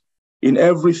 Jesus. In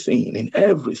everything,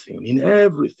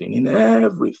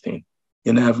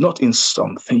 not in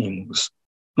some things,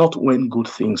 not when good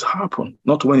things happen,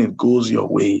 not when it goes your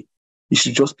way. You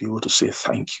should just be able to say,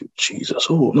 thank you, Jesus.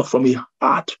 Oh, not from a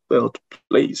heartfelt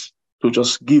place, to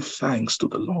just give thanks to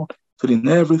the Lord. So in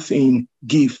everything,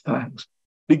 give thanks.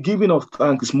 The giving of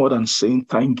thanks is more than saying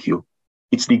thank you.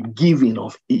 It's the giving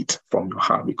of it from your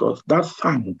heart, because that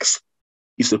thanks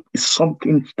is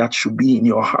something that should be in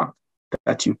your heart,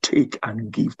 that you take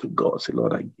and give to God. Say,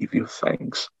 Lord, I give you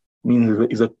thanks. It means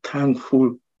it's a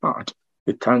thankful heart,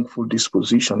 a thankful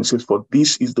disposition. It says, for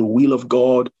this is the will of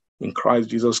God in Christ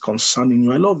Jesus concerning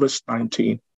you. I love verse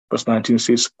 19. Verse 19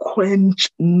 says, quench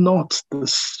not the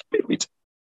spirit.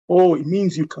 Oh, it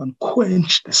means you can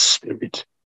quench the spirit.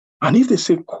 And if they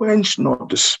say quench not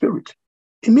the spirit,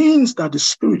 it means that the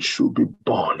spirit should be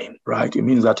burning, right? It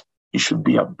means that it should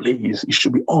be ablaze. It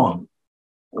should be on.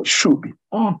 It should be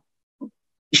on.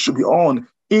 It should be on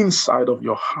inside of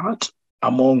your heart,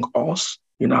 among us,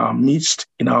 in our midst,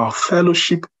 in our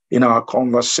fellowship, in our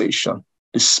conversation.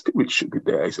 The spirit should be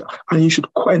there. And you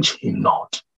should quench him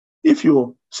not. If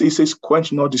you see, it says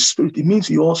quench not the spirit, it means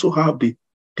you also have the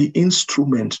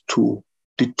instrument to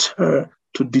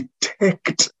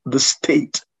detect the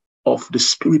state of the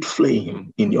spirit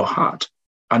flame in your heart,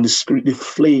 and the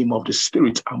flame of the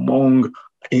spirit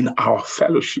in our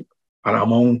fellowship and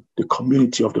among the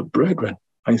community of the brethren.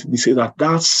 And they say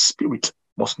that spirit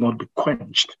must not be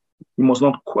quenched. You must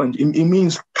not quench. It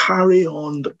means carry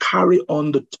on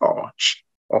the torch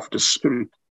of the spirit.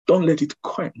 Don't let it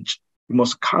quench. You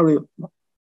must carry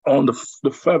on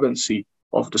the fervency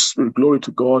of the spirit. Glory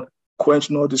to God.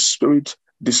 Quench not the spirit.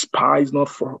 Despise not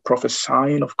for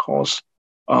prophesying, of course.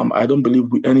 I don't believe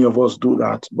any of us do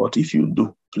that, but if you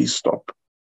do, please stop.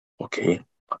 Okay?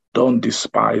 Don't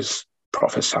despise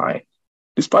prophesying.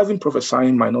 Despising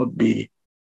prophesying might not be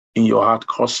in your heart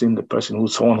causing the person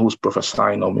someone who's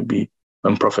prophesying, or maybe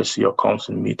when prophecy occurs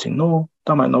in meeting. No,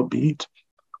 that might not be it.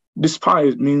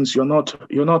 Despise means you're not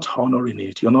honoring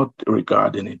it, you're not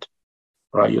regarding it,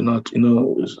 right? You're not,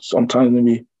 sometimes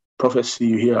maybe prophecy,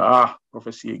 you hear,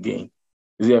 prophecy again.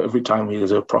 Is there every time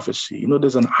there's a prophecy?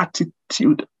 There's an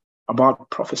attitude about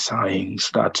prophesying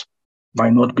that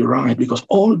might not be right, because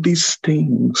all these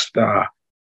things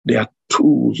they are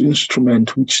tools,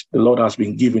 instruments which the Lord has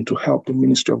been given to help the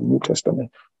ministry of the New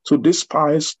Testament. So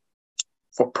despise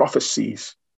for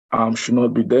prophecies should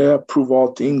not be there. Prove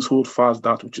all things, hold fast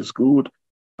that which is good,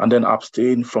 and then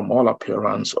abstain from all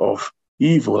appearance of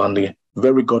evil. And the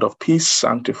very God of peace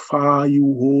sanctify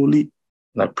you wholly.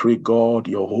 And I pray, God,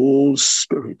 your whole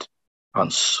spirit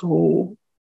and soul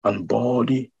and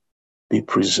body be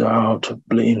preserved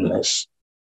blameless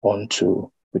unto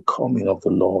the coming of the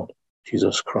Lord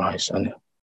Jesus Christ. And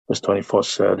verse 24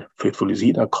 said, faithful is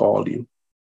he that called you,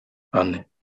 and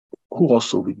who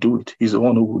also will do it. He's the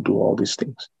one who will do all these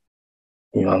things.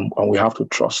 And we have to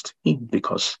trust him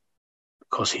because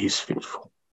he is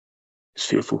faithful. He's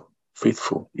faithful.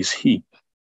 Faithful is he.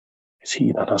 It's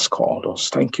he that has called us.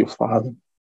 Thank you, Father.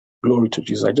 Glory to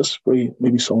Jesus. I just pray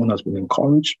maybe someone has been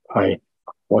encouraged by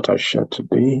what I shared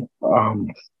today.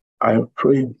 I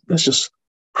pray, let's just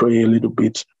pray a little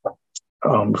bit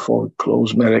before we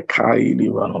close.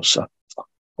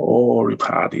 Oh,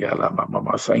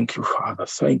 Mama. Thank you, Father.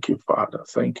 Thank you, Father.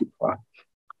 Thank you, Father.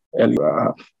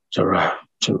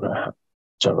 Jara.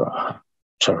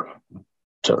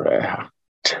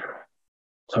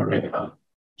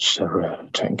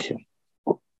 Thank you.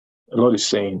 The Lord is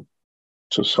saying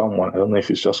to someone, I don't know if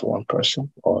it's just one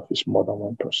person or if it's more than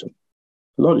one person.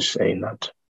 The Lord is saying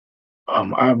that I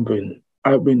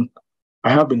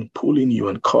have been pulling you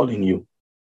and calling you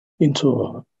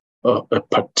into a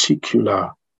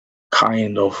particular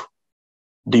kind of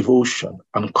devotion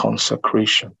and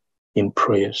consecration in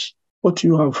prayers. but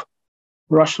you have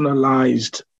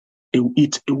rationalized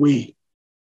it away.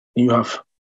 You have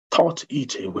thought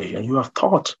it away, and you have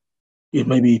thought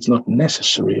maybe it's not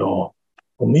necessary, or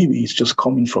maybe it's just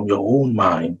coming from your own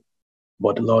mind.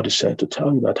 But the Lord is said to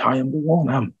tell you that I am the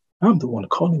one. I'm the one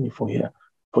calling you for here.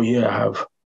 For here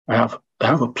I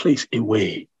have a place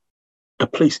away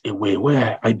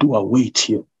where I do await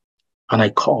you, and I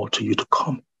call to you to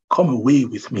come away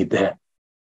with me there.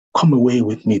 Come away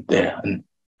with me there,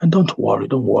 and don't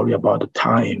worry about the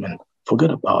time, and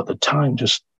forget about the time.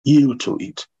 Just yield to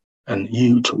it, and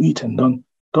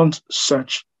don't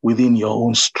search within your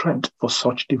own strength for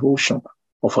such devotion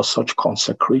or for such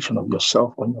consecration of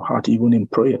yourself on your heart, even in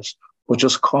prayers. But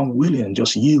just come willing and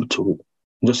just yield to it.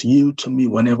 Just yield to me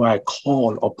whenever I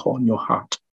call upon your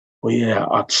heart. For yeah,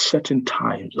 at certain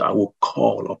times I will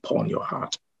call upon your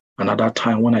heart. And at that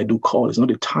time, when I do call, it's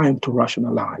not a time to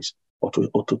rationalize or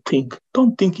to think.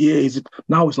 Don't think,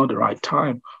 now is not the right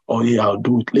time, or I'll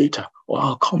do it later, or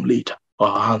I'll come later, or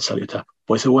I'll answer later.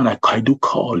 But I say, when I do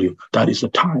call you, that is the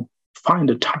time. Find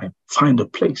the time, find a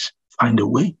place, find a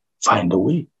way, find a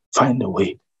way, find a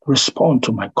way. Respond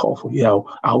to my call for you.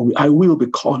 I will be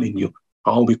calling you.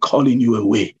 I'll be calling you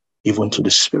away, even to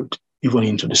the Spirit, even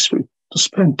into the Spirit, to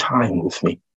spend time with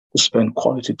me, to spend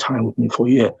quality time with me.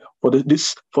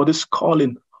 For this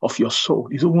calling of your soul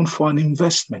is even for an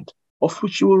investment of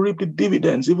which you will reap the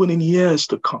dividends even in years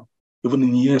to come. Even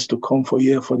in years to come, for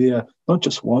there, not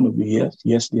just one of you,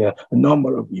 yes, there are a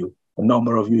number of you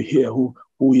here who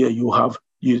you have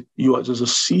there's a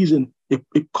season, a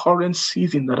current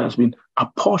season that has been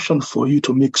apportioned for you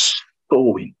to make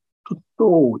sowing, to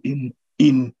sow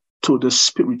into the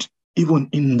Spirit, even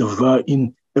in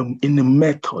the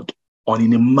method or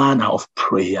in a manner of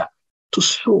prayer, to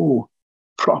sow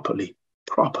properly,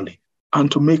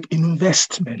 and to make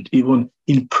investment even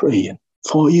in praying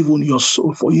for even your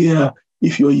soul. For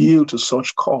if you yield to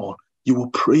such call, you will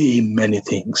pray many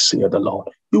things, say the Lord.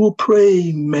 You will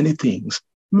pray many things,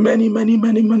 many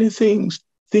things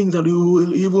that you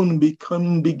will even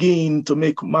begin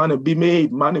to be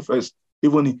made manifest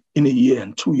even in a year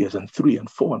and 2 years and 3 and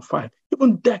 4 and 5,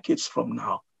 even decades from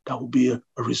now. That will be a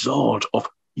result of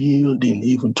yielding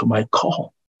even to my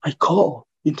call. I call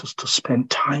into to spend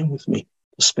time with me,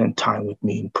 to spend time with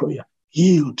me in prayer.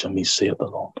 Yield to me, say the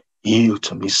Lord. Yield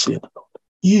to me, say the Lord.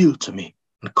 Yield to me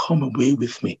and come away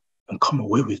with me,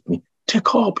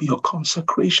 Take up your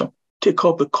consecration. Take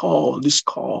up the call, this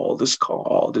call to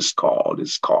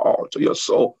your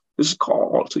soul, this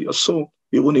call to your soul,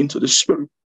 even into the Spirit,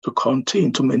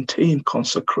 to maintain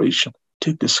consecration.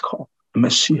 Take this call,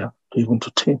 Messiah, even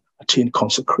to attain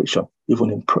consecration,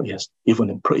 even in prayers.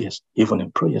 And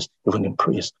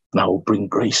I will bring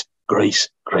grace,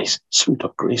 Spirit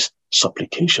of grace,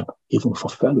 supplication, even for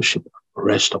fellowship,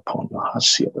 rest upon your heart,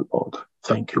 say the Lord.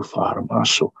 Thank you, Father.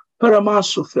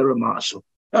 Paramaso, Feramaso,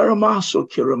 Aramaso,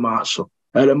 Kiramaso,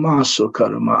 Aramaso,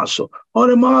 Karamaso,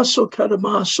 Oramaso,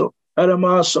 Karamaso,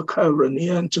 Aramaso, Kavrani,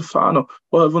 and Tefano.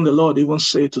 Or even the Lord even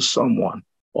say to someone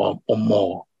or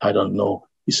more, I don't know.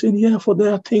 He said, for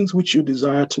there are things which you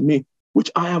desire to me, which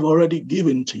I have already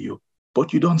given to you,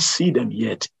 but you don't see them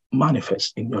yet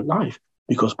manifest in your life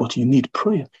but you need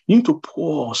prayer. You need to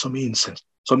pour some incense.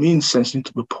 Some incense need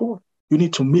to be poured. You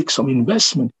need to make some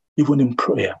investment, even in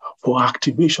prayer, for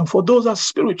activation. For those are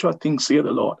spiritual things, say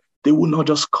the Lord. They will not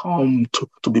just come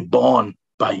to be born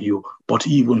by you, but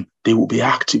even they will be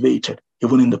activated,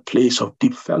 even in the place of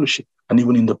deep fellowship and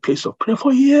even in the place of prayer.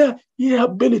 For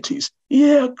abilities,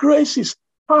 graces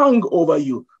hang over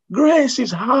you.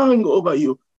 Graces hang over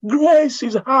you.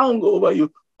 Graces hang over you.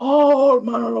 All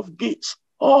manner of gifts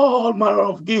hang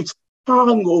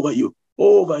over you.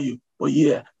 But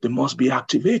they must be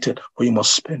activated, or you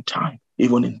must spend time,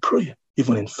 even in prayer,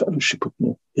 even in fellowship with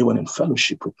me,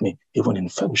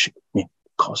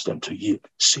 cause them to yield,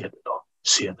 say the Lord.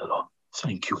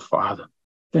 Thank you, Father.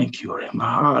 Thank you,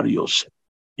 Remarios.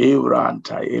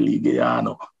 Evranta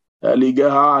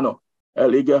Eligahano,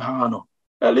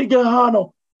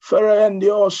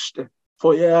 Ferendioste.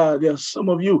 For there are some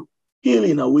of you,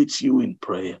 healing awaits you in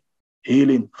prayer.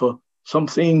 Healing for some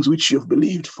things which you've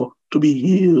believed for to be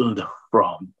healed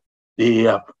from.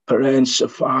 The parents,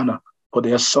 Fana, for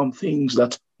there are some things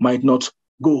that might not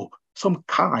go, some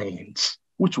kinds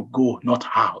which will go not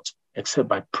out except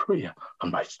by prayer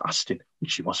and by fasting,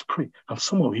 which you must pray. And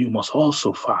some of you must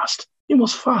also fast. You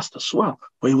must fast as well.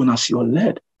 But even as you are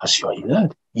led,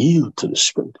 yield to the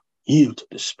Spirit,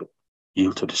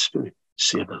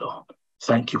 say the Lord.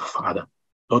 Thank you, Father.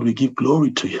 Lord, we give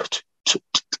glory to you.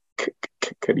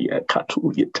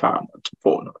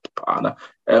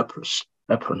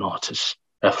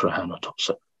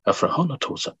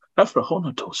 Efrahonatosa,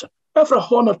 Efrahonatosa,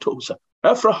 Efrahonatosa,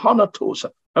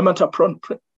 Efrahonatosa. I'm to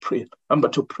pray. I'm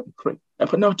to pray.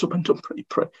 I'm not to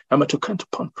pray. I'm to count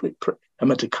upon pray.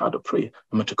 I'm to count to pray.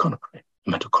 I'm to come pray.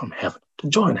 I'm to come heaven, to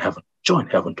join heaven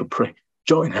to pray.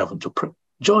 Join heaven to pray.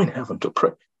 Join heaven to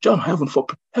pray. Join heaven for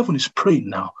heaven is praying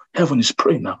now. Heaven is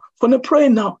praying now. For the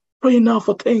praying now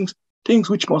for things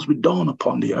which must be done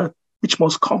upon the earth, which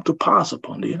must come to pass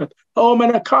upon the earth. Oh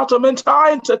man, I can't have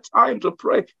time to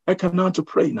pray. I cannot to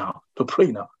pray now.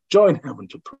 Join heaven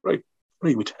to pray.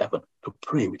 Pray with heaven, to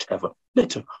pray with heaven.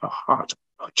 Let your heart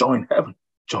join heaven.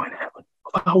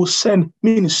 I will send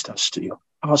ministers to you.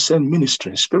 I will send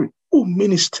ministering spirit. Oh,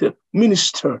 minister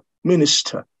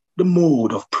the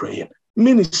mode of praying.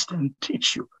 Minister and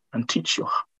teach you, and teach your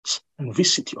hearts, and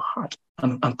visit your heart,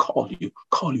 and call you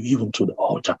even to the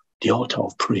altar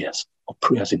of prayers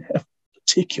in heaven, to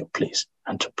take your place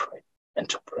and to pray.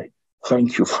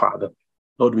 Thank you, Father.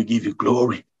 Lord, we give you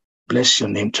glory. Bless your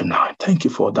name tonight. Thank you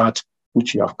for that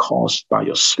which you have caused by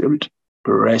your Spirit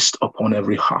to rest upon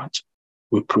every heart.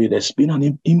 We pray there's been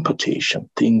an impartation,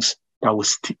 things that will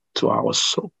stick to our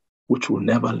soul, which will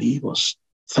never leave us.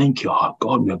 Thank you, our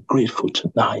God. We are grateful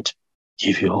tonight.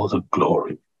 Give you all the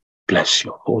glory. Bless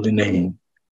your holy name.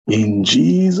 In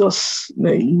Jesus'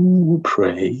 name we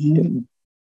pray.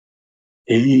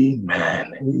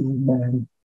 Amen. Amen.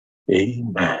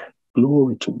 Amen.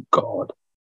 Glory to God.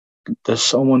 There's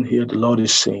someone here, the Lord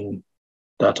is saying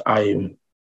that I'm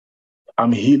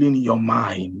healing your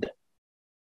mind.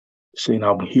 Saying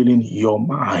I'm healing your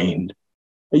mind.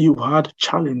 You've had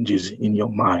challenges in your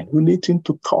mind relating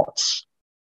to thoughts,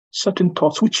 certain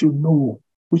thoughts which you know,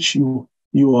 which your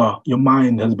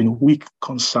mind has been weak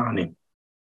concerning.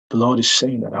 The Lord is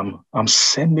saying that I'm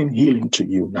sending healing to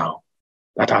you now.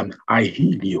 That I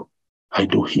heal you. I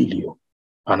do heal you.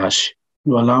 And as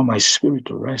you allow my spirit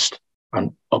to rest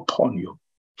and upon you,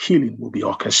 healing will be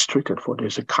orchestrated, for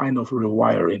there's a kind of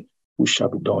rewiring which shall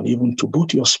be done even to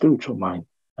both your spiritual mind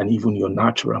and even your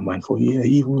natural mind. For here,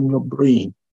 even your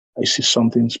brain, I see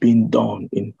something's being done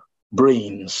in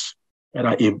brains,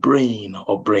 whether a brain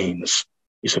or brains.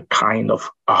 Is a kind of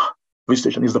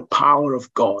visitation, is the power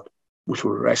of God which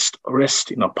will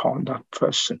resting upon that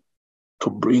person to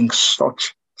bring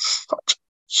such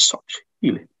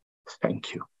healing.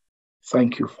 Thank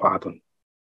you, Father.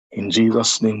 In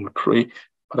Jesus' name we pray,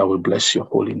 but I will bless your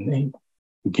holy name.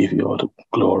 We give you all the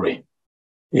glory.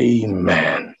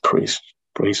 Amen. Praise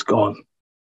God.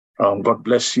 God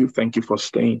bless you. Thank you for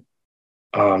staying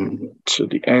to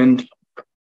the end.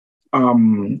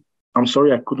 I'm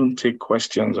sorry I couldn't take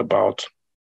questions about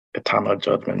eternal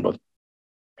judgment, but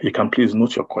you can please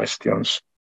note your questions.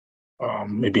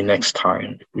 Maybe next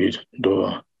time if we do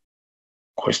a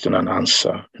question and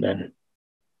answer, then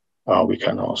you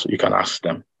can ask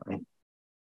them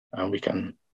and we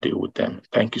can deal with them.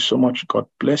 Thank you so much. God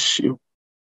bless you.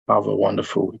 Have a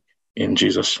wonderful week in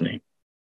Jesus' name.